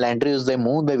ਡੈਨੀਅਲ ਐਂਡਰੂਜ਼ ਦੇ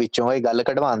ਮੂੰਹ ਦੇ ਵਿੱਚੋਂ ਇਹ ਗੱਲ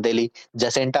ਕਢਵਾਉਣ ਦੇ ਲਈ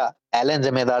ਜੈਸਿੰਟਾ ਐਲਨ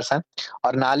ਜ਼ਿੰਮੇਦਾਰ ਸਨ,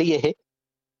 ਔਰ ਨਾਲ ਹੀ ਇਹ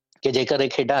ਕਿ ਜੇਕਰ ਇਹ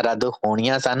ਖੇਡਾਂ ਰੱਦ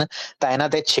ਹੋਣੀਆਂ ਸਨ ਤਾਂ ਇਹਨਾਂ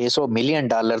ਤੇ $600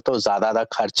 ਮਿਲੀਅਨ ਤੋਂ ਜ਼ਿਆਦਾ ਦਾ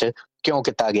ਖਰਚ ਕਿਉਂ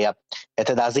ਕੀਤਾ ਗਿਆ।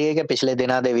 ਇੱਥੇ ਦੱਸ ਦਈਏ ਕਿ ਪਿਛਲੇ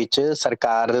ਦਿਨਾਂ ਦੇ ਵਿੱਚ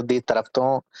ਸਰਕਾਰ ਦੀ ਤਰਫ ਤੋਂ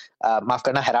ਮਾਫ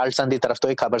ਕਰਨਾ ਹੈਰਾਲਡਸਨ ਦੀ ਤਰਫ ਤੋਂ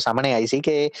ਇਹ ਖਬਰ ਸਾਹਮਣੇ ਆਈ ਸੀ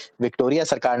ਕਿ ਵਿਕਟੋਰੀਆ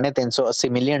ਸਰਕਾਰ ਨੇ $380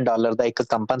 ਮਿਲੀਅਨ ਦਾ ਇੱਕ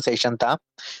ਕੰਪਨਸੇਸ਼ਨ ਤਾਂ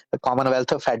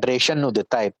ਕਾਮਨਵੈਲਥ ਫੈਡਰੇਸ਼ਨ ਨੂੰ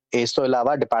ਦਿੱਤਾ ਹੈ। ਇਸ ਤੋਂ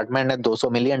ਇਲਾਵਾ ਡਿਪਾਰਟਮੈਂਟ ਨੇ $200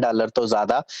 ਮਿਲੀਅਨ ਤੋਂ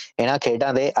ਜ਼ਿਆਦਾ ਇਹਨਾਂ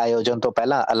ਖੇਡਾਂ ਦੇ ਆਯੋਜਨ ਤੋਂ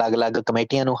ਪਹਿਲਾਂ ਅਲੱਗ-ਅਲੱਗ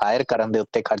ਕਮੇਟੀਆਂ ਨੂੰ ਹਾਇਰ ਕਰਨ ਦੇ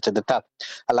ਉੱਤੇ ਖਰਚ ਦਿੱਤਾ,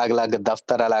 ਅਲੱਗ-ਅਲੱਗ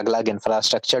ਦਫ਼ਤਰ, ਅਲੱਗ-ਅਲੱਗ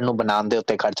ਇਨਫਰਾਸਟ੍ਰਕਚਰ ਨੂੰ ਬਣਾਉਣ ਦੇ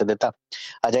ਉੱਤੇ ਖਰਚ ਦਿੱਤਾ।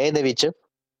 ਅਜਿਹੇ ਦੇ ਵਿੱਚ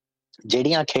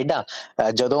ਜਿਹੜੀਆਂ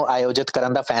ਖੇਡਾਂ ਜਦੋਂ ਆਯੋਜਿਤ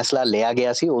ਕਰਨ ਦਾ ਫੈਸਲਾ ਲਿਆ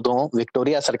ਗਿਆ ਸੀ ਉਦੋਂ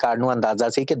ਵਿਕਟੋਰੀਆ ਸਰਕਾਰ ਨੂੰ ਅੰਦਾਜ਼ਾ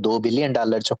ਸੀ ਕਿ $2 ਬਿਲੀਅਨ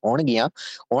 'ਚ ਹੋਣਗੀਆਂ,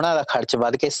 ਉਹਨਾਂ ਦਾ ਖਰਚ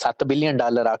ਵੱਧ ਕੇ $7 ਬਿਲੀਅਨ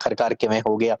ਆਖਰਕਾਰ ਕਿਵੇਂ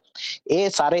ਹੋ ਗਿਆ। ਇਹ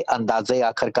ਸਾਰੇ ਅੰਦਾਜ਼ੇ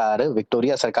ਆਖਰਕਾਰ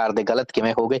ਵਿਕਟੋਰੀਆ ਸਰਕਾਰ ਦੇ ਗਲਤ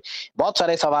ਕਿਵੇਂ ਹੋ ਗਏ। ਬਹੁਤ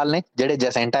ਸਾਰੇ ਸਵਾਲ ਨੇ ਜਿਹੜੇ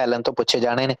ਜੈਸਿੰਟਾ ਐਲਨ ਤੋਂ ਪੁੱਛੇ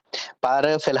ਜਾਣੇ ਨੇ,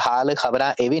 ਪਰ ਫਿਲਹਾਲ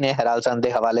ਖਬਰਾਂ ਇਹ ਵੀ ਨੇ ਹੈਰਾਲਡਸਨ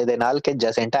ਦੇ ਹਵਾਲੇ ਦੇ ਨਾਲ ਕਿ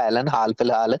ਜੈਸਿੰਟਾ ਐਲਨ ਹਾਲ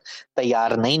ਫਿਲਹਾਲ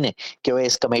ਤਿਆਰ ਨਹੀਂ ਨੇ ਕਿ ਉਹ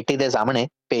ਇਸ ਕਮੇਟੀ ਦੇ ਸਾਹਮਣੇ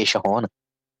ਪੇਸ਼ ਹੋਣ।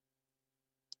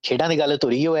 ਖੇਡਾਂ ਦੀ ਗੱਲ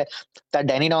ਤੁਰੀ ਹੋਇਆ ਤਾਂ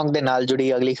ਡੈਨੀਨੌਂਗ ਦੇ ਨਾਲ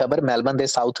ਜੁੜੀ ਅਗਲੀ ਖਬਰ, ਮੈਲਬਨ ਦੇ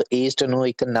ਸਾਊਥ ਈਸਟ ਨੂੰ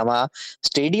ਇੱਕ ਨਵਾਂ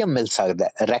ਸਟੇਡੀਅਮ ਮਿਲ ਸਕਦਾ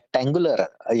ਹੈ। ਰੈਕਟੈਂਗੂਲਰ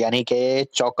ਯਾਨੀ ਕਿ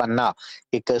ਚੌਕੰਨਾ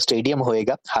ਇੱਕ ਸਟੇਡੀਅਮ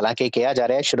ਹੋਏਗਾ। ਹਾਲਾਂਕਿ ਕਿਹਾ ਜਾ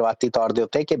ਰਿਹਾ ਹੈ ਸ਼ੁਰੂਆਤੀ ਤੌਰ ਦੇ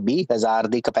ਉੱਤੇ ਕਿ 20,000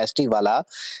 ਦੀ ਕਪੈਸਿਟੀ ਵਾਲਾ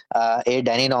ਇਹ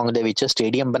ਡੈਨੀਨੌਂਗ ਦੇ ਵਿੱਚ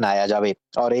ਸਟੇਡੀਅਮ ਬਣਾਇਆ ਜਾਵੇ,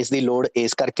 ਔਰ ਇਸ ਦੀ ਲੋੜ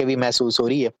ਇਸ ਕਰਕੇ ਵੀ ਮਹਿਸੂਸ ਹੋ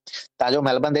ਰਹੀ ਹੈ ਤਾਂ ਜੋ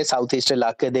ਮੈਲਬਨ ਦੇ ਸਾਊਥ ਈਸਟ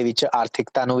ਇਲਾਕੇ ਦੇ ਵਿੱਚ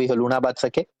ਆਰਥਿਕਤਾ ਨੂੰ ਵੀ ਹਲੂਣਾ ਬਚ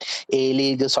ਸਕੇ। ਏ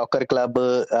ਲੀਗ, ਸੌਕਰ ਕਲੱਬ,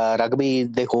 ਰਗਬੀ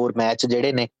ਦੇ ਹੋਰ ਮੈਚ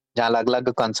ਜਿਹੜੇ ਨੇ ਜਾਂ ਅਲੱਗ-ਅਲੱਗ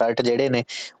ਕੰਸਰਟ ਜਿਹੜੇ ਨੇ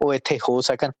ਉਹ ਇੱਥੇ ਹੋ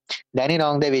ਸਕਣ।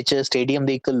 ਡੈਨੀਨੌਂਗ ਦੇ ਵਿੱਚ ਸਟੇਡੀਅਮ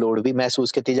ਦੀ ਇੱਕ ਲੋੜ ਵੀ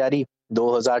ਮਹਿਸੂਸ ਕੀਤੀ ਜਾ ਰਹੀ।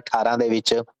 2018 ਦੇ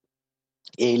ਵਿੱਚ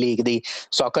ਏ ਲੀਗ ਦੀ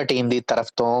ਸੌਕਰ ਟੀਮ ਦੀ ਤਰਫ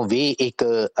ਤੋਂ ਵੀ ਇੱਕ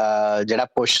ਜਿਹੜਾ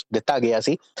ਪੁਸ਼ ਦਿੱਤਾ ਗਿਆ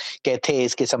ਸੀ ਕਿ ਇੱਥੇ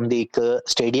ਇਸ ਕਿਸਮ ਦੀ ਇੱਕ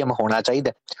ਸਟੇਡੀਅਮ ਹੋਣਾ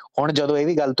ਚਾਹੀਦਾ। ਹੁਣ ਜਦੋਂ ਇਹ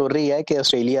ਵੀ ਗੱਲ ਤੁਰ ਰਹੀ ਹੈ ਕਿ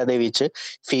ਆਸਟ੍ਰੇਲੀਆ ਦੇ ਵਿੱਚ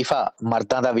ਫੀਫਾ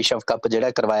ਮਰਦਾਂ ਦਾ ਵਿਸ਼ਵ ਕੱਪ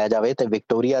ਜਿਹੜਾ ਕਰਵਾਇਆ ਜਾਵੇ ਤੇ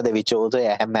ਵਿਕਟੋਰੀਆ ਦੇ ਵਿੱਚ ਉਹਦੇ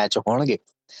ਅਹਿਮ ਮੈਚ ਹੋਣਗੇ,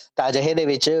 ਤਾਂ ਅਜਿਹੇ ਦੇ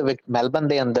ਵਿੱਚ ਮੈਲਬਨ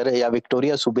ਦੇ ਅੰਦਰ ਜਾਂ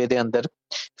ਵਿਕਟੋਰੀਆ ਸੂਬੇ ਦੇ ਅੰਦਰ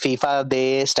ਫੀਫਾ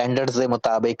ਦੇ ਸਟੈਂਡਰਡਸ ਦੇ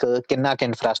ਮੁਤਾਬਿਕ ਕਿੰਨਾ ਕੁ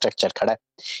ਇਨਫਰਾਸਟ੍ਰਕਚਰ ਖੜਾ ਹੈ,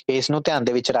 ਇਸ ਨੂੰ ਧਿਆਨ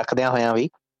ਦੇ ਵਿੱਚ ਰੱਖਦਿਆਂ ਹੋਇਆਂ ਵੀ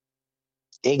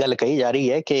ਇਹ ਗੱਲ ਕਹੀ ਜਾ ਰਹੀ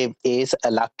ਹੈ ਕਿ ਇਸ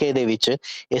ਇਲਾਕੇ ਦੇ ਵਿੱਚ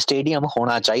ਇਹ ਸਟੇਡੀਅਮ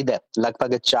ਹੋਣਾ ਚਾਹੀਦਾ।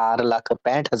 ਲਗਭਗ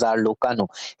 4,65,000 ਲੋਕਾਂ ਨੂੰ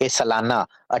ਇਹ ਸਾਲਾਨਾ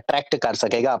ਅਟਰੈਕਟ ਕਰ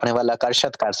ਸਕੇਗਾ, ਆਪਣੇ ਵੱਲ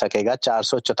ਆਕਰਸ਼ਿਤ ਕਰ ਸਕੇਗਾ।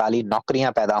 444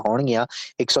 ਨੌਕਰੀਆਂ ਪੈਦਾ ਹੋਣਗੀਆਂ,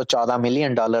 $114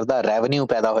 ਮਿਲੀਅਨ ਦਾ ਰੈਵਨਿਊ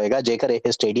ਪੈਦਾ ਹੋਏਗਾ ਜੇਕਰ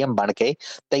ਇਹ ਸਟੇਡੀਅਮ ਬਣ ਕੇ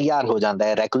ਤਿਆਰ ਹੋ ਜਾਂਦਾ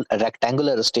ਹੈ,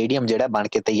 ਰੈਕਟੈਂਗੂਲਰ ਸਟੇਡੀਅਮ ਜਿਹੜਾ ਬਣ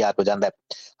ਕੇ ਤਿਆਰ ਹੋ ਜਾਂਦਾ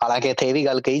ਹੈ। ਹਾਲਾਂਕਿ ਇੱਥੇ ਇਹ ਵੀ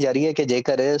ਗੱਲ ਕਹੀ ਜਾ ਰਹੀ ਹੈ ਕਿ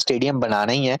ਜੇਕਰ ਸਟੇਡੀਅਮ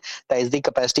ਬਣਾਉਣਾ ਹੀ ਹੈ ਤਾਂ ਇਸ ਦੀ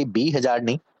ਕਪੈਸਿਟੀ 20,000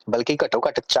 ਨਹੀਂ ਬਲਕਿ ਘੱਟੋ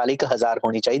ਘੱਟ 40,000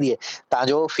 ਹੋਣੀ ਚਾਹੀਦੀ ਹੈ, ਤਾਂ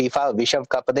ਜੋ ਫੀਫਾ ਵਿਸ਼ਵ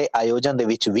ਕੱਪ ਦੇ ਆਯੋਜਨ ਦੇ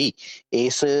ਵਿੱਚ ਵੀ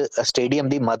ਇਸ ਸਟੇਡੀਅਮ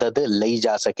ਦੀ ਮਦਦ ਲਈ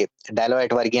ਜਾ ਸਕੇ।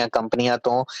 ਡੈਲੋਇਟ ਵਰਗੀਆਂ ਕੰਪਨੀਆਂ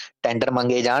ਤੋਂ ਟੈਂਡਰ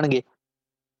ਮੰਗੇ ਜਾਣਗੇ।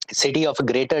 ਸਿਟੀ ਆਫ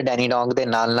ਗ੍ਰੇਟਰ ਡੈਨੀਨੌਂਗ ਦੇ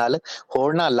ਨਾਲ ਨਾਲ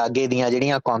ਹੋਰਨਾਂ ਲਾਗੇ ਦੀਆਂ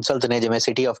ਜਿਹੜੀਆਂ ਕੌਂਸਲਸ ਨੇ ਜਿਵੇਂ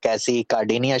ਸਿਟੀ ਆਫ ਕੈਸੀ,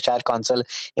 ਕਾਰਡੀਨੀਆ ਸ਼ਹਿਰ ਕੌਂਸਲ,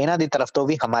 ਇਹਨਾਂ ਦੀ ਤਰਫ ਤੋਂ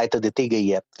ਵੀ ਹਮਾਇਤ ਦਿੱਤੀ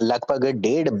ਗਈ ਹੈ। ਲਗਭਗ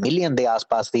 1.5 ਮਿਲੀਅਨ ਦੇ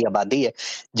ਆਸ-ਪਾਸ ਦੀ ਆਬਾਦੀ ਹੈ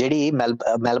ਜਿਹੜੀ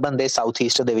ਮੈਲਬਨ ਦੇ ਸਾਊਥ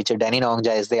ਈਸਟ ਦੇ ਵਿੱਚ ਡੈਨੀਨੌਂਗ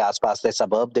ਜਾਂ ਇਸ ਦੇ ਆਸ-ਪਾਸ ਦੇ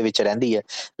ਸਬਰਬ ਦੇ ਵਿੱਚ ਰਹਿੰਦੀ ਹੈ।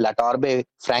 ਲਾਟੋਰਬੇ,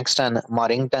 ਫਰੈਂਕਸਟਨ,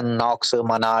 ਮੋਰਿੰਗਟਨ, ਨੌਕਸ,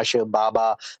 ਮਨਾਸ਼,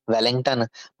 ਬਾਬਾ, ਵੈਲਿੰਗਟਨ,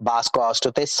 ਬਾਸਕੋਸਟ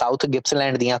ਤੇ ਸਾਊਥ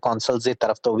ਗਿਪਸਲੈਂਡ ਦੀਆਂ ਕੌਂਸਲਸ ਦੀ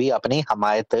ਤਰਫ ਤੋਂ ਵੀ ਆਪਣੀ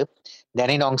ਹਮਾਇਤ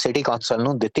ਡੈਨੀਨੌਂਗ ਸਿਟੀ ਕੌਂਸਲ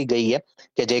ਨੂੰ ਦਿੱਤੀ ਗਈ ਹੈ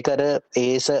ਕਿ ਜੇਕਰ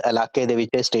ਇਸ ਇਲਾਕੇ ਦੇ ਵਿੱਚ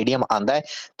ਸਟੇਡੀਅਮ ਆਉਂਦਾ ਹੈ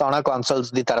ਤਾਂ ਉਹਨਾਂ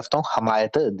ਕੌਂਸਲਸ ਦੀ ਤਰਫ ਤੋਂ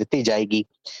ਹਮਾਇਤ ਦਿੱਤੀ ਜਾਏਗੀ।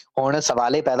 ਹੁਣ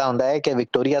ਸਵਾਲ ਇਹ ਪੈਦਾ ਹੁੰਦਾ ਹੈ ਕਿ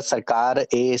ਵਿਕਟੋਰੀਆ ਸਰਕਾਰ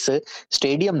ਇਸ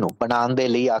ਸਟੇਡੀਅਮ ਨੂੰ ਬਣਾਉਣ ਦੇ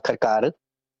ਲਈ ਆਖਰਕਾਰ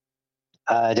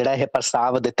ਜਿਹੜਾ ਇਹ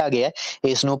ਪ੍ਰਸਤਾਵ ਦਿੱਤਾ ਗਿਆ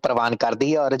ਇਸ ਨੂੰ ਪ੍ਰਵਾਨ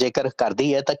ਕਰਦੀ ਹੈ, ਔਰ ਜੇਕਰ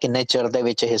ਕਰਦੀ ਹੈ ਤਾਂ ਕਿੰਨੇ ਚਿਰ ਦੇ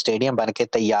ਵਿੱਚ ਇਹ ਸਟੇਡੀਅਮ ਬਣ ਕੇ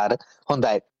ਤਿਆਰ ਹੁੰਦਾ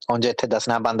ਹੈ। ਹੁਣ ਜੇ ਇੱਥੇ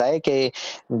ਦੱਸਣਾ ਬਣਦਾ ਹੈ ਕਿ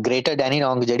ਗ੍ਰੇਟਰ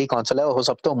ਡੈਨੀਨੋਂਗ ਜਿਹੜੀ ਕੌਂਸਲ ਹੈ ਉਹ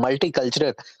ਸਭ ਤੋਂ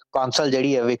ਮਲਟੀਕਲਚਰਲ ਕੌਂਸਲ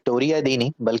ਜਿਹੜੀ ਹੈ ਵਿਕਟੋਰੀਆ ਦੀ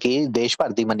ਨਹੀਂ ਬਲਕਿ ਦੇਸ਼ ਭਰ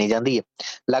ਦੀ ਮੰਨੀ ਜਾਂਦੀ ਹੈ।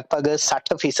 ਲਗਭਗ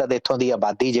 60% ਇੱਥੋਂ ਦੀ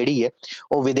ਆਬਾਦੀ ਜਿਹੜੀ ਹੈ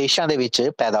ਉਹ ਵਿਦੇਸ਼ਾਂ ਦੇ ਵਿੱਚ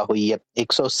ਪੈਦਾ ਹੋਈ ਹੈ।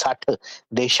 160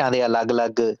 ਦੇਸ਼ਾਂ ਦੇ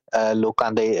ਅਲੱਗ-ਅਲੱਗ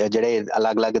ਲੋਕਾਂ ਦੇ ਜਿਹੜੇ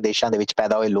ਅਲੱਗ-ਅਲੱਗ ਦੇਸ਼ਾਂ ਦੇ ਵਿੱਚ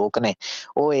ਪੈਦਾ ਹੋਏ ਲੋਕ ਨੇ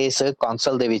ਉਹ ਇਸ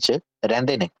ਕੌਂਸਲ ਦੇ ਵਿੱਚ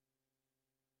ਰਹਿੰਦੇ ਨੇ।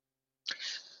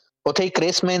 ਉੱਥੇ ਹੀ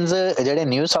ਕ੍ਰਿਸ ਮਿਨਜ਼ ਜਿਹੜੇ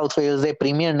ਨਿਊ ਸਾਊਥ ਵੇਲਜ਼ ਦੇ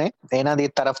ਪ੍ਰੀਮੀਅਰ ਨੇ ਇਹਨਾਂ ਦੀ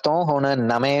ਤਰਫ ਤੋਂ ਹੁਣ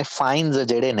ਨਵੇਂ ਫਾਈਨਸ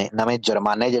ਜਿਹੜੇ ਨੇ, ਨਵੇਂ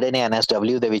ਜੁਰਮਾਨੇ ਜਿਹੜੇ ਨੇ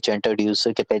NSW ਦੇ ਵਿੱਚ ਇੰਟਰੋਡਿਊਸ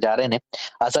ਕੀਤੇ ਜਾ ਰਹੇ ਨੇ।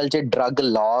 ਅਸਲ 'ਚ ਡਰੱਗ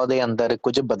ਲਾਅ ਦੇ ਅੰਦਰ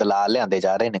ਕੁਝ ਬਦਲਾਅ ਲਿਆਂਦੇ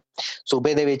ਜਾ ਰਹੇ ਨੇ।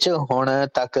 ਸੂਬੇ ਦੇ ਵਿੱਚ ਹੁਣ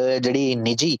ਤੱਕ ਜਿਹੜੀ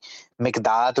ਨਿੱਜੀ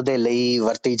ਮਿਕਦਾਰ ਦੇ ਲਈ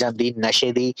ਵਰਤੀ ਜਾਂਦੀ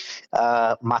ਨਸ਼ੇ ਦੀ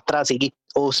ਮਾਤਰਾ ਸੀਗੀ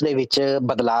ਉਸ ਦੇ ਵਿੱਚ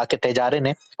ਬਦਲਾਅ ਕੀਤੇ ਜਾ ਰਹੇ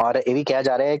ਨੇ, ਔਰ ਇਹ ਵੀ ਕਿਹਾ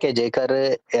ਜਾ ਰਿਹਾ ਹੈ ਕਿ ਜੇਕਰ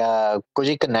ਕੁਝ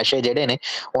ਇੱਕ ਨਸ਼ੇ ਜਿਹੜੇ ਨੇ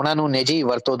ਉਹਨਾਂ ਨੂੰ ਨਿੱਜੀ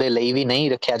ਵਰਤੋਂ ਦੇ ਲਈ ਵੀ ਨਹੀਂ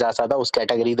ਰੱਖਿਆ ਜਾ ਸਕਦਾ, ਉਸ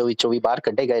ਕੈਟਾਗਰੀ ਦੇ ਵਿੱਚੋਂ ਵੀ ਬਾਹਰ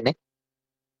ਕੱਢੇ ਗਏ ਨੇ।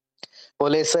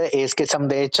 ਪੁਲਿਸ ਇਸ ਕਿਸਮ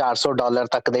ਦੇ $400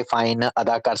 ਤੱਕ ਦੇ ਫਾਈਨ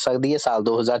ਅਦਾ ਕਰ ਸਕਦੀ ਹੈ। ਸਾਲ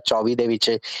 2024 ਦੇ ਵਿੱਚ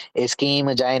ਇਹ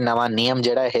ਸਕੀਮ ਜਾਂ ਨਵਾਂ ਨਿਯਮ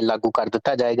ਜਿਹੜਾ ਇਹ ਲਾਗੂ ਕਰ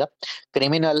ਦਿੱਤਾ ਜਾਏਗਾ।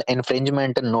 ਕ੍ਰਿਮੀਨਲ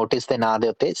ਇਨਫ੍ਰਿੰਜਮੈਂਟ ਨੋਟਿਸ ਦੇ ਨਾਂ ਦੇ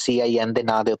ਉੱਤੇ CIN ਦੇ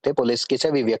ਨਾਂ ਦੇ ਉੱਤੇ ਪੁਲਿਸ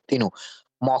ਕਿਸੇ ਵੀ ਵਿਅਕਤੀ ਨੂੰ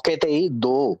ਮੌਕੇ ਤੇ ਹੀ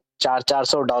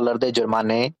 $400 ਦੇ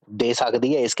ਜੁਰਮਾਨੇ ਦੇ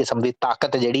ਸਕਦੀ ਹੈ। ਇਸ ਕਿਸਮ ਦੀ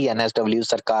ਤਾਕਤ ਜਿਹੜੀ NSW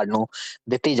ਸਰਕਾਰ ਨੂੰ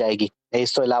ਦਿੱਤੀ ਜਾਏਗੀ।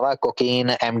 ਇਸ ਤੋਂ ਇਲਾਵਾ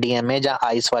ਕੋਕੀਨ, MDMA ਜਾਂ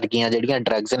ਆਈਸ ਵਰਗੀਆਂ ਜਿਹੜੀਆਂ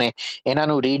ਡਰੱਗਸ ਨੇ ਇਹਨਾਂ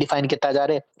ਨੂੰ ਰੀਡਿਫਾਈਨ ਕੀਤਾ ਜਾ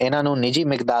ਰਿਹਾ। ਇਹਨਾਂ ਨੂੰ ਨਿੱਜੀ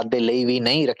ਮਿਕਦਾਰ ਦੇ ਲਈ ਵੀ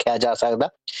ਨਹੀਂ ਰੱਖਿਆ ਜਾ ਸਕਦਾ,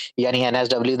 ਯਾਨੀ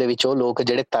NSW ਦੇ ਵਿੱਚ ਉਹ ਲੋਕ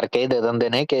ਜਿਹੜੇ ਤਰਕੇ ਦੇ ਦਿੰਦੇ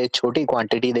ਨੇ ਕਿ ਛੋਟੀ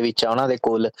ਕੁਆਂਟੀਟੀ ਦੇ ਵਿੱਚ ਆ ਉਹਨਾਂ ਦੇ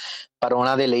ਕੋਲ ਪਰ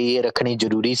ਉਹਨਾਂ ਦੇ ਲਈ ਇਹ ਰੱਖਣੀ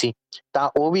ਜ਼ਰੂਰੀ ਸੀ, ਤਾਂ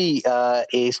ਉਹ ਵੀ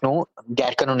ਇਸ ਨੂੰ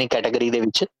ਗੈਰ ਕਾਨੂੰਨੀ ਕੈਟਾਗਰੀ ਦੇ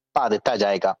ਵਿੱਚ ਪਾ ਦਿੱਤਾ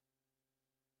ਜਾਏਗਾ।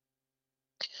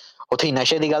 ਉੱਥੇ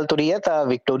ਨਸ਼ੇ ਦੀ ਗੱਲ ਤੁਰੀ ਹੈ ਤਾਂ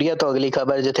ਵਿਕਟੋਰੀਆ ਤੋਂ ਅਗਲੀ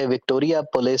ਖਬਰ, ਜਿੱਥੇ ਵਿਕਟੋਰੀਆ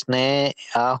ਪੁਲਿਸ ਨੇ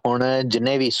ਹੁਣ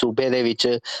ਜਿੰਨੇ ਵੀ ਸੂਬੇ ਦੇ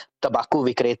ਵਿੱਚ ਤੰਬਾਕੂ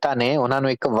ਵਿਕਰੇਤਾ ਨੇ ਉਹਨਾਂ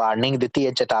ਨੂੰ ਇੱਕ ਵਾਰਨਿੰਗ ਦਿੱਤੀ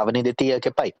ਹੈ, ਚੇਤਾਵਨੀ ਦਿੱਤੀ ਹੈ ਕਿ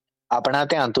ਭਾਈ ਆਪਣਾ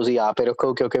ਧਿਆਨ ਤੁਸੀਂ ਆਪ ਹੀ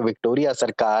ਰੱਖੋ, ਕਿਉਂਕਿ ਵਿਕਟੋਰੀਆ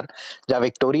ਸਰਕਾਰ ਜਾਂ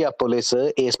ਵਿਕਟੋਰੀਆ ਪੁਲਿਸ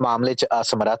ਇਸ ਮਾਮਲੇ 'ਚ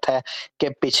ਅਸਮਰੱਥ ਹੈ ਕਿ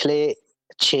ਪਿਛਲੇ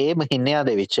 6 ਮਹੀਨਿਆਂ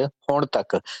ਦੇ ਵਿੱਚ ਹੁਣ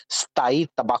ਤੱਕ 27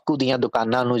 ਤੰਬਾਕੂ ਦੀਆਂ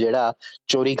ਦੁਕਾਨਾਂ ਨੂੰ ਜਿਹੜਾ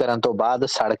ਚੋਰੀ ਕਰਨ ਤੋਂ ਬਾਅਦ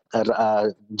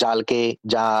ਜਾਲ ਕੇ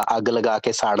ਜਾਂ ਅੱਗ ਲਗਾ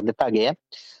ਕੇ ਸਾੜ ਦਿੱਤਾ ਗਿਆ।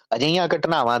 ਅਜਿਹੀਆਂ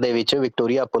ਘਟਨਾਵਾਂ ਦੇ ਵਿੱਚ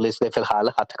ਵਿਕਟੋਰੀਆ ਪੁਲਿਸ ਦੇ ਫਿਲਹਾਲ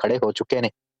ਹੱਥ ਖੜੇ ਹੋ ਚੁੱਕੇ ਨੇ।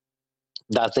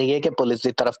 ਦੱਸ ਦਈਏ ਕਿ ਪੁਲਿਸ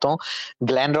ਦੀ ਤਰਫ ਤੋਂ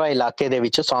ਗਲੈਨਰॉय ਇਲਾਕੇ ਦੇ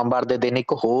ਵਿੱਚ ਸੋਮਵਾਰ ਦੇ ਦਿਨ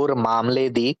ਇੱਕ ਹੋਰ ਮਾਮਲੇ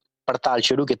ਦੀ ਪੜਤਾਲ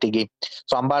ਸ਼ੁਰੂ ਕੀਤੀ ਗਈ।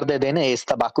 ਸੋਮਵਾਰ ਦੇ ਦਿਨ ਇਸ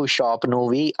ਤੰਬਾਕੂ ਸ਼ਾਪ ਨੂੰ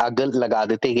ਵੀ ਅੱਗ ਲਗਾ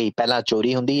ਦਿੱਤੀ ਗਈ। ਪਹਿਲਾਂ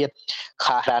ਚੋਰੀ ਹੁੰਦੀ ਹੈ।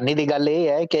 ਹੈਰਾਨੀ ਦੀ ਗੱਲ ਇਹ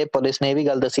ਹੈ ਕਿ ਪੁਲਿਸ ਨੇ ਇਹ ਵੀ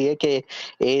ਗੱਲ ਦੱਸੀ ਹੈ ਕਿ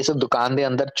ਇਸ ਦੁਕਾਨ ਦੇ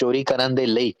ਅੰਦਰ ਚੋਰੀ ਕਰਨ ਦੇ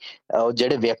ਲਈ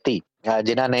ਜਿਹੜੇ ਵਿਅਕਤੀ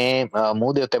ਜਿਨ੍ਹਾਂ ਨੇ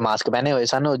ਮੂੰਹ ਦੇ ਉੱਤੇ ਮਾਸਕ ਪਹਿਨੇ ਹੋਏ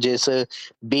ਸਨ, ਉਹ ਜਿਸ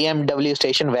BMW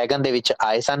ਸਟੇਸ਼ਨ ਵੈਗਨ ਦੇ ਵਿੱਚ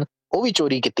ਆਏ ਸਨ ਉਹ ਵੀ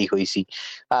ਚੋਰੀ ਕੀਤੀ ਹੋਈ ਸੀ,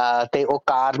 ਤੇ ਉਹ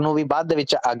ਕਾਰ ਨੂੰ ਵੀ ਬਾਅਦ ਦੇ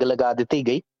ਵਿੱਚ ਅੱਗ ਲਗਾ ਦਿੱਤੀ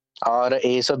ਗਈ ਔਰ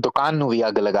ਇਸ ਦੁਕਾਨ ਨੂੰ ਵੀ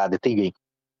ਅੱਗ ਲਗਾ ਦਿੱਤੀ ਗਈ।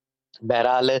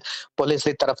 ਬਹਰਾਲ ਪੁਲਿਸ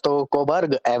ਦੀ ਤਰਫ ਤੋਂ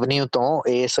ਕੋਬਰਗ ਐਵਨਿਊ ਤੋਂ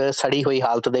ਇਸ ਸੜੀ ਹੋਈ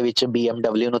ਹਾਲਤ ਦੇ ਵਿੱਚ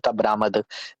BMW ਨੂੰ ਤਾਂ ਬਰਾਮਦ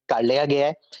ਕਰ ਲਿਆ ਗਿਆ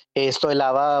ਹੈ। ਇਸ ਤੋਂ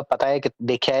ਇਲਾਵਾ ਪਤਾ ਹੈ ਕਿ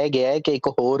ਦੇਖਿਆ ਗਿਆ ਹੈ ਕਿ ਇੱਕ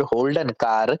ਹੋਰ ਹੋਲਡਨ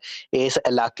ਕਾਰ ਇਸ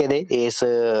ਇਲਾਕੇ ਦੇ ਇਸ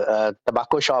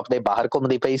ਤੰਬਾਕੂ ਸ਼ਾਪ ਦੇ ਬਾਹਰ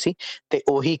ਘੁੰਮਦੀ ਪਈ ਸੀ, ਤੇ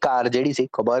ਉਹੀ ਕਾਰ ਜਿਹੜੀ ਸੀ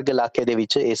ਕੋਬਰਗ ਇਲਾਕੇ ਦੇ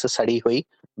ਵਿੱਚ ਇਸ ਸੜੀ ਹੋਈ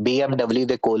BMW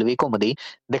ਦੇ ਕੋਲ ਵੀ ਘੁੰਮਦੀ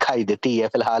ਦਿਖਾਈ ਦਿੱਤੀ ਹੈ।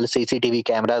 ਫਿਲਹਾਲ CCTV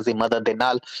ਕੈਮਰਾਜ਼ ਦੀ ਮਦਦ ਦੇ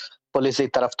ਨਾਲ ਪੁਲਿਸ ਦੀ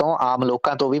ਤਰਫ ਤੋਂ ਆਮ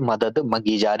ਲੋਕਾਂ ਤੋਂ ਵੀ ਮਦਦ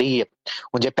ਮੰਗੀ ਜਾ ਰਹੀ ਹੈ।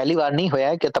 ਹੁਣ ਜੇ ਪਹਿਲੀ ਵਾਰ ਨਹੀਂ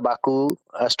ਹੋਇਆ ਕਿ ਤੰਬਾਕੂ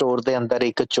ਸਟੋਰ ਦੇ ਅੰਦਰ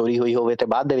ਇੱਕ ਚੋਰੀ ਹੋਈ ਹੋਵੇ ਤੇ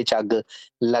ਬਾਅਦ ਦੇ ਵਿੱਚ ਅੱਗ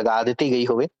ਲਗਾ ਦਿੱਤੀ ਗਈ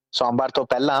ਹੋਵੇ। ਸੋਮਵਾਰ ਤੋਂ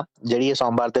ਪਹਿਲਾਂ ਜਿਹੜੀ ਇਹ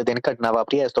ਸੋਮਵਾਰ ਦੇ ਦਿਨ ਘਟਨਾ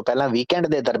ਵਾਪਰੀ ਹੈ, ਇਸ ਤੋਂ ਪਹਿਲਾਂ ਵੀਕਐਂਡ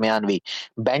ਦੇ ਦਰਮਿਆਨ ਵੀ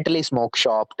ਬੈਂਟਲੀ ਸਮੋਕ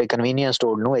ਸ਼ਾਪ ਤੇ ਕਨਵੀਨੀਅੰਸ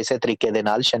ਸਟੋਰ ਨੂੰ ਇਸੇ ਤਰੀਕੇ ਦੇ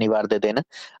ਨਾਲ ਸ਼ਨੀਵਾਰ ਦੇ ਦਿਨ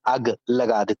ਅੱਗ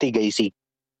ਲਗਾ ਦਿੱਤੀ ਗਈ ਸੀ।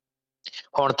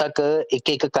 ਹੁਣ ਤੱਕ ਇੱਕ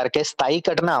ਇੱਕ ਕਰਕੇ 27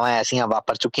 ਘਟਨਾਵਾਂ ਐਸੀਆਂ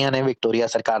ਵਾਪਰ ਚੁੱਕੀਆਂ ਨੇ। ਵਿਕਟੋਰੀਆ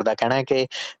ਸਰਕਾਰ ਦਾ ਕਹਿਣਾ ਹੈ ਕਿ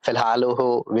ਫਿਲਹਾਲ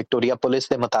ਉਹ ਵਿਕਟੋਰੀਆ ਪੁਲਿਸ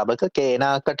ਦੇ ਮੁਤਾਬਕ ਕਿ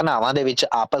ਇਹਨਾਂ ਘਟਨਾਵਾਂ ਦੇ ਵਿੱਚ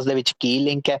ਆਪਸ ਦੇ ਵਿੱਚ ਕੀ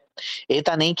ਲਿੰਕ ਹੈ ਇਹ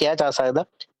ਤਾਂ ਨਹੀਂ ਕਿਹਾ ਜਾ ਸਕਦਾ,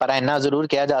 ਪਰ ਇੰਨਾ ਜ਼ਰੂਰ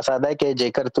ਕਿਹਾ ਜਾ ਸਕਦਾ ਹੈ ਕਿ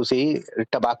ਜੇਕਰ ਤੁਸੀਂ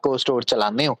ਟਬਾਕੋ ਸਟੋਰ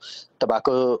ਚਲਾਉਂਦੇ ਹੋ,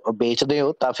 ਤੰਬਾਕੂ ਵੇਚਦੇ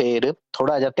ਹੋ, ਤਾਂ ਫਿਰ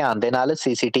ਥੋੜਾ ਜਿਹਾ ਧਿਆਨ ਦੇ ਨਾਲ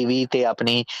CCTV ਤੇ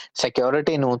ਆਪਣੀ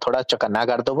ਸਿਕਿਉਰਿਟੀ ਨੂੰ ਥੋੜਾ ਚੁਕੰਨਾ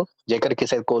ਕਰ ਦਵੋ। ਜੇਕਰ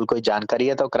ਕਿਸੇ ਕੋਲ ਕੋਈ ਜਾਣਕਾਰੀ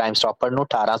ਹੈ ਤਾਂ ਉਹ ਕ੍ਰਾਈਮ ਸਟਾਪਰ ਨੂੰ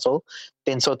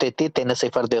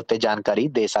 1800-333-30 ਦੇ ਉੱਤੇ ਜਾਣਕਾਰੀ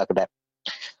ਦੇ ਸਕਦਾ ਹੈ।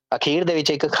 ਅਖੀਰ ਦੇ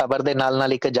ਵਿੱਚ ਇੱਕ ਖਬਰ ਦੇ ਨਾਲ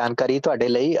ਨਾਲ ਇੱਕ ਜਾਣਕਾਰੀ ਤੁਹਾਡੇ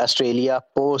ਲਈ, ਆਸਟ੍ਰੇਲੀਆ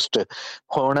ਪੋਸਟ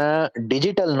ਹੁਣ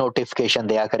ਡਿਜੀਟਲ ਨੋਟੀਫਿਕੇਸ਼ਨ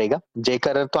ਦਿਆ ਕਰੇਗਾ।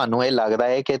 ਜੇਕਰ ਤੁਹਾਨੂੰ ਇਹ ਲੱਗਦਾ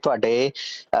ਹੈ ਕਿ ਤੁਹਾਡੇ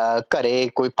ਘਰੇ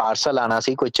ਕੋਈ ਪਾਰਸਲ ਆਣਾ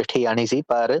ਸੀ, ਕੋਈ ਚਿੱਠੀ ਆਣੀ ਸੀ,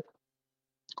 ਪਰ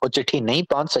ਉਹ ਚਿੱਠੀ ਨਹੀਂ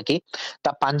ਪਹੁੰਚ ਸਕੀ,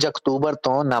 ਤਾਂ 5 ਅਕਤੂਬਰ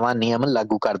ਤੋਂ ਨਵਾਂ ਨਿਯਮ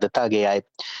ਲਾਗੂ ਕਰ ਦਿੱਤਾ ਗਿਆ ਹੈ।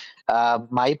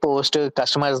 ਮਾਈ ਪੋਸਟ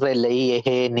ਕਸਟਮਰਸ ਦੇ ਲਈ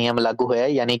ਇਹ ਨਿਯਮ ਲਾਗੂ ਹੋਇਆ,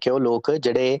 ਯਾਨੀ ਕਿ ਉਹ ਲੋਕ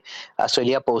ਜਿਹੜੇ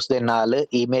ਆਸਟ੍ਰੇਲੀਆ ਪੋਸਟ ਦੇ ਨਾਲ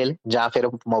ਈਮੇਲ ਜਾਂ ਫਿਰ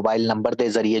ਮੋਬਾਈਲ ਨੰਬਰ ਦੇ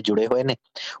ਜ਼ਰੀਏ ਜੁੜੇ ਹੋਏ ਨੇ,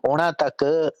 ਉਹਨਾਂ ਤੱਕ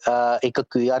ਇੱਕ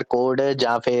QR ਕੋਡ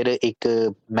ਜਾਂ ਫਿਰ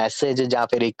ਇੱਕ ਮੈਸੇਜ ਜਾਂ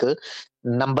ਫਿਰ ਇੱਕ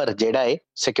ਨੰਬਰ ਜਿਹੜਾ ਹੈ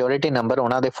ਸਿਕਿਉਰਿਟੀ ਨੰਬਰ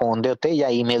ਉਹਨਾਂ ਦੇ ਫੋਨ ਦੇ ਉੱਤੇ ਜਾਂ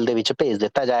ਈਮੇਲ ਦੇ ਵਿੱਚ ਭੇਜ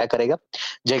ਦਿੱਤਾ ਜਾਇਆ ਕਰੇਗਾ।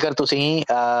 ਜੇਕਰ ਤੁਸੀਂ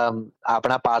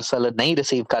ਆਪਣਾ ਪਾਰਸਲ ਨਹੀਂ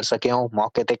ਰਿਸੀਵ ਕਰ ਸਕੇ ਹੋ,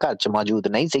 ਮੌਕੇ ਤੇ ਘਰ 'ਚ ਮੌਜੂਦ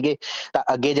ਨਹੀਂ ਸੀਗੇ, ਤਾਂ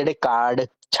ਅੱਗੇ ਜਿਹੜੇ ਕਾਰਡ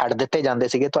ਛੱਡ ਦਿੱਤੇ ਜਾਂਦੇ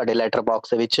ਸੀਗੇ ਤੁਹਾਡੇ ਲੈਟਰ ਬਾਕਸ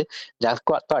ਦੇ ਵਿੱਚ ਜਾਂ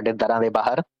ਤੁਹਾਡੇ ਦਰਾਂ ਦੇ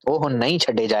ਬਾਹਰ, ਉਹ ਹੁਣ ਨਹੀਂ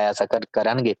ਛੱਡੇ ਜਾਇਆ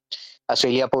ਕਰਨਗੇ।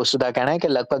 ਆਸਟ੍ਰੇਲੀਆ ਪੋਸਟ ਦਾ ਕਹਿਣਾ ਹੈ ਕਿ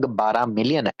ਲਗਭਗ 12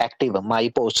 ਮਿਲੀਅਨ ਐਕਟਿਵ ਮਾਈ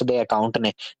ਪੋਸਟ ਦੇ ਅਕਾਊਂਟ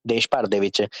ਨੇ ਦੇਸ਼ ਭਰ ਦੇ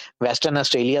ਵਿੱਚ। ਵੈਸਟਰਨ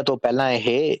ਆਸਟ੍ਰੇਲੀਆ ਤੋਂ ਪਹਿਲਾਂ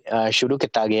ਇਹ ਸ਼ੁਰੂ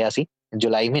ਕੀਤਾ ਗਿਆ ਸੀ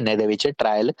ਜੁਲਾਈ ਮਹੀਨੇ ਦੇ ਵਿੱਚ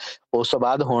ਟਰਾਇਲ। ਉਸ ਤੋਂ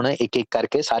ਬਾਅਦ ਹੁਣ ਇੱਕ ਇੱਕ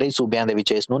ਕਰਕੇ ਸਾਰੇ ਸੂਬਿਆਂ ਦੇ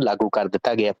ਵਿੱਚ ਇਸ ਨੂੰ ਲਾਗੂ ਕਰ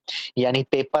ਦਿੱਤਾ ਗਿਆ। ਯਾਨੀ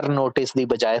ਪੇਪਰ ਨੋਟਿਸ ਦੀ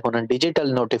ਬਜਾਏ ਹੁਣ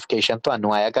ਡਿਜੀਟਲ ਨੋਟੀਫਿਕੇਸ਼ਨ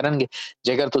ਤੁਹਾਨੂੰ ਆਇਆ ਕਰਨਗੇ।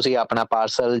 ਜੇਕਰ ਤੁਸੀਂ ਆਪਣਾ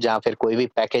ਪਾਰਸਲ ਜਾਂ ਫਿਰ ਕੋਈ ਵੀ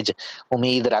ਪੈਕੇਜ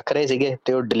ਉਮੀਦ ਰੱਖ ਰਹੇ ਸੀਗੇ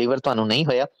ਤੇ ਉਹ ਡਿਲੀਵਰ ਤੁਹਾਨੂੰ ਨਹੀਂ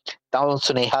ਹੋਇਆ, ਤਾਂ ਉਹ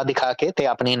ਸੁਨੇਹਾ ਦਿਖਾ ਕੇ ਤੇ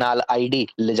ਆਪਣੀ ਨਾਲ ਆਈਡੀ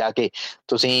ਲਿਜਾ ਕੇ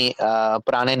ਤੁਸੀਂ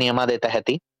ਪੁਰਾਣੇ ਨਿਯਮਾਂ ਦੇ ਤਹਿਤ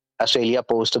ਹੀ ਆਸਟ੍ਰੇਲੀਆ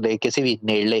ਪੋਸਟ ਦੇ ਕਿਸੇ ਵੀ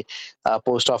ਨੇੜਲੇ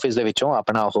ਪੋਸਟ ਆਫਿਸ ਦੇ ਵਿੱਚੋਂ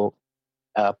ਆਪਣਾ ਉਹ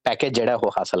ਪੈਕੇਜ ਜਿਹੜਾ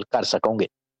ਉਹ ਹਾਸਲ ਕਰ ਸਕੋਗੇ।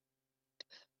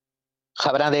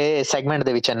 ਖਬਰਾਂ ਦੇ ਸੈਗਮੈਂਟ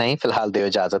ਦੇ ਵਿੱਚ ਨਹੀਂ, ਫਿਲਹਾਲ ਦਿਓ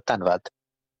ਇਜਾਜ਼ਤ, ਧੰਨਵਾਦ।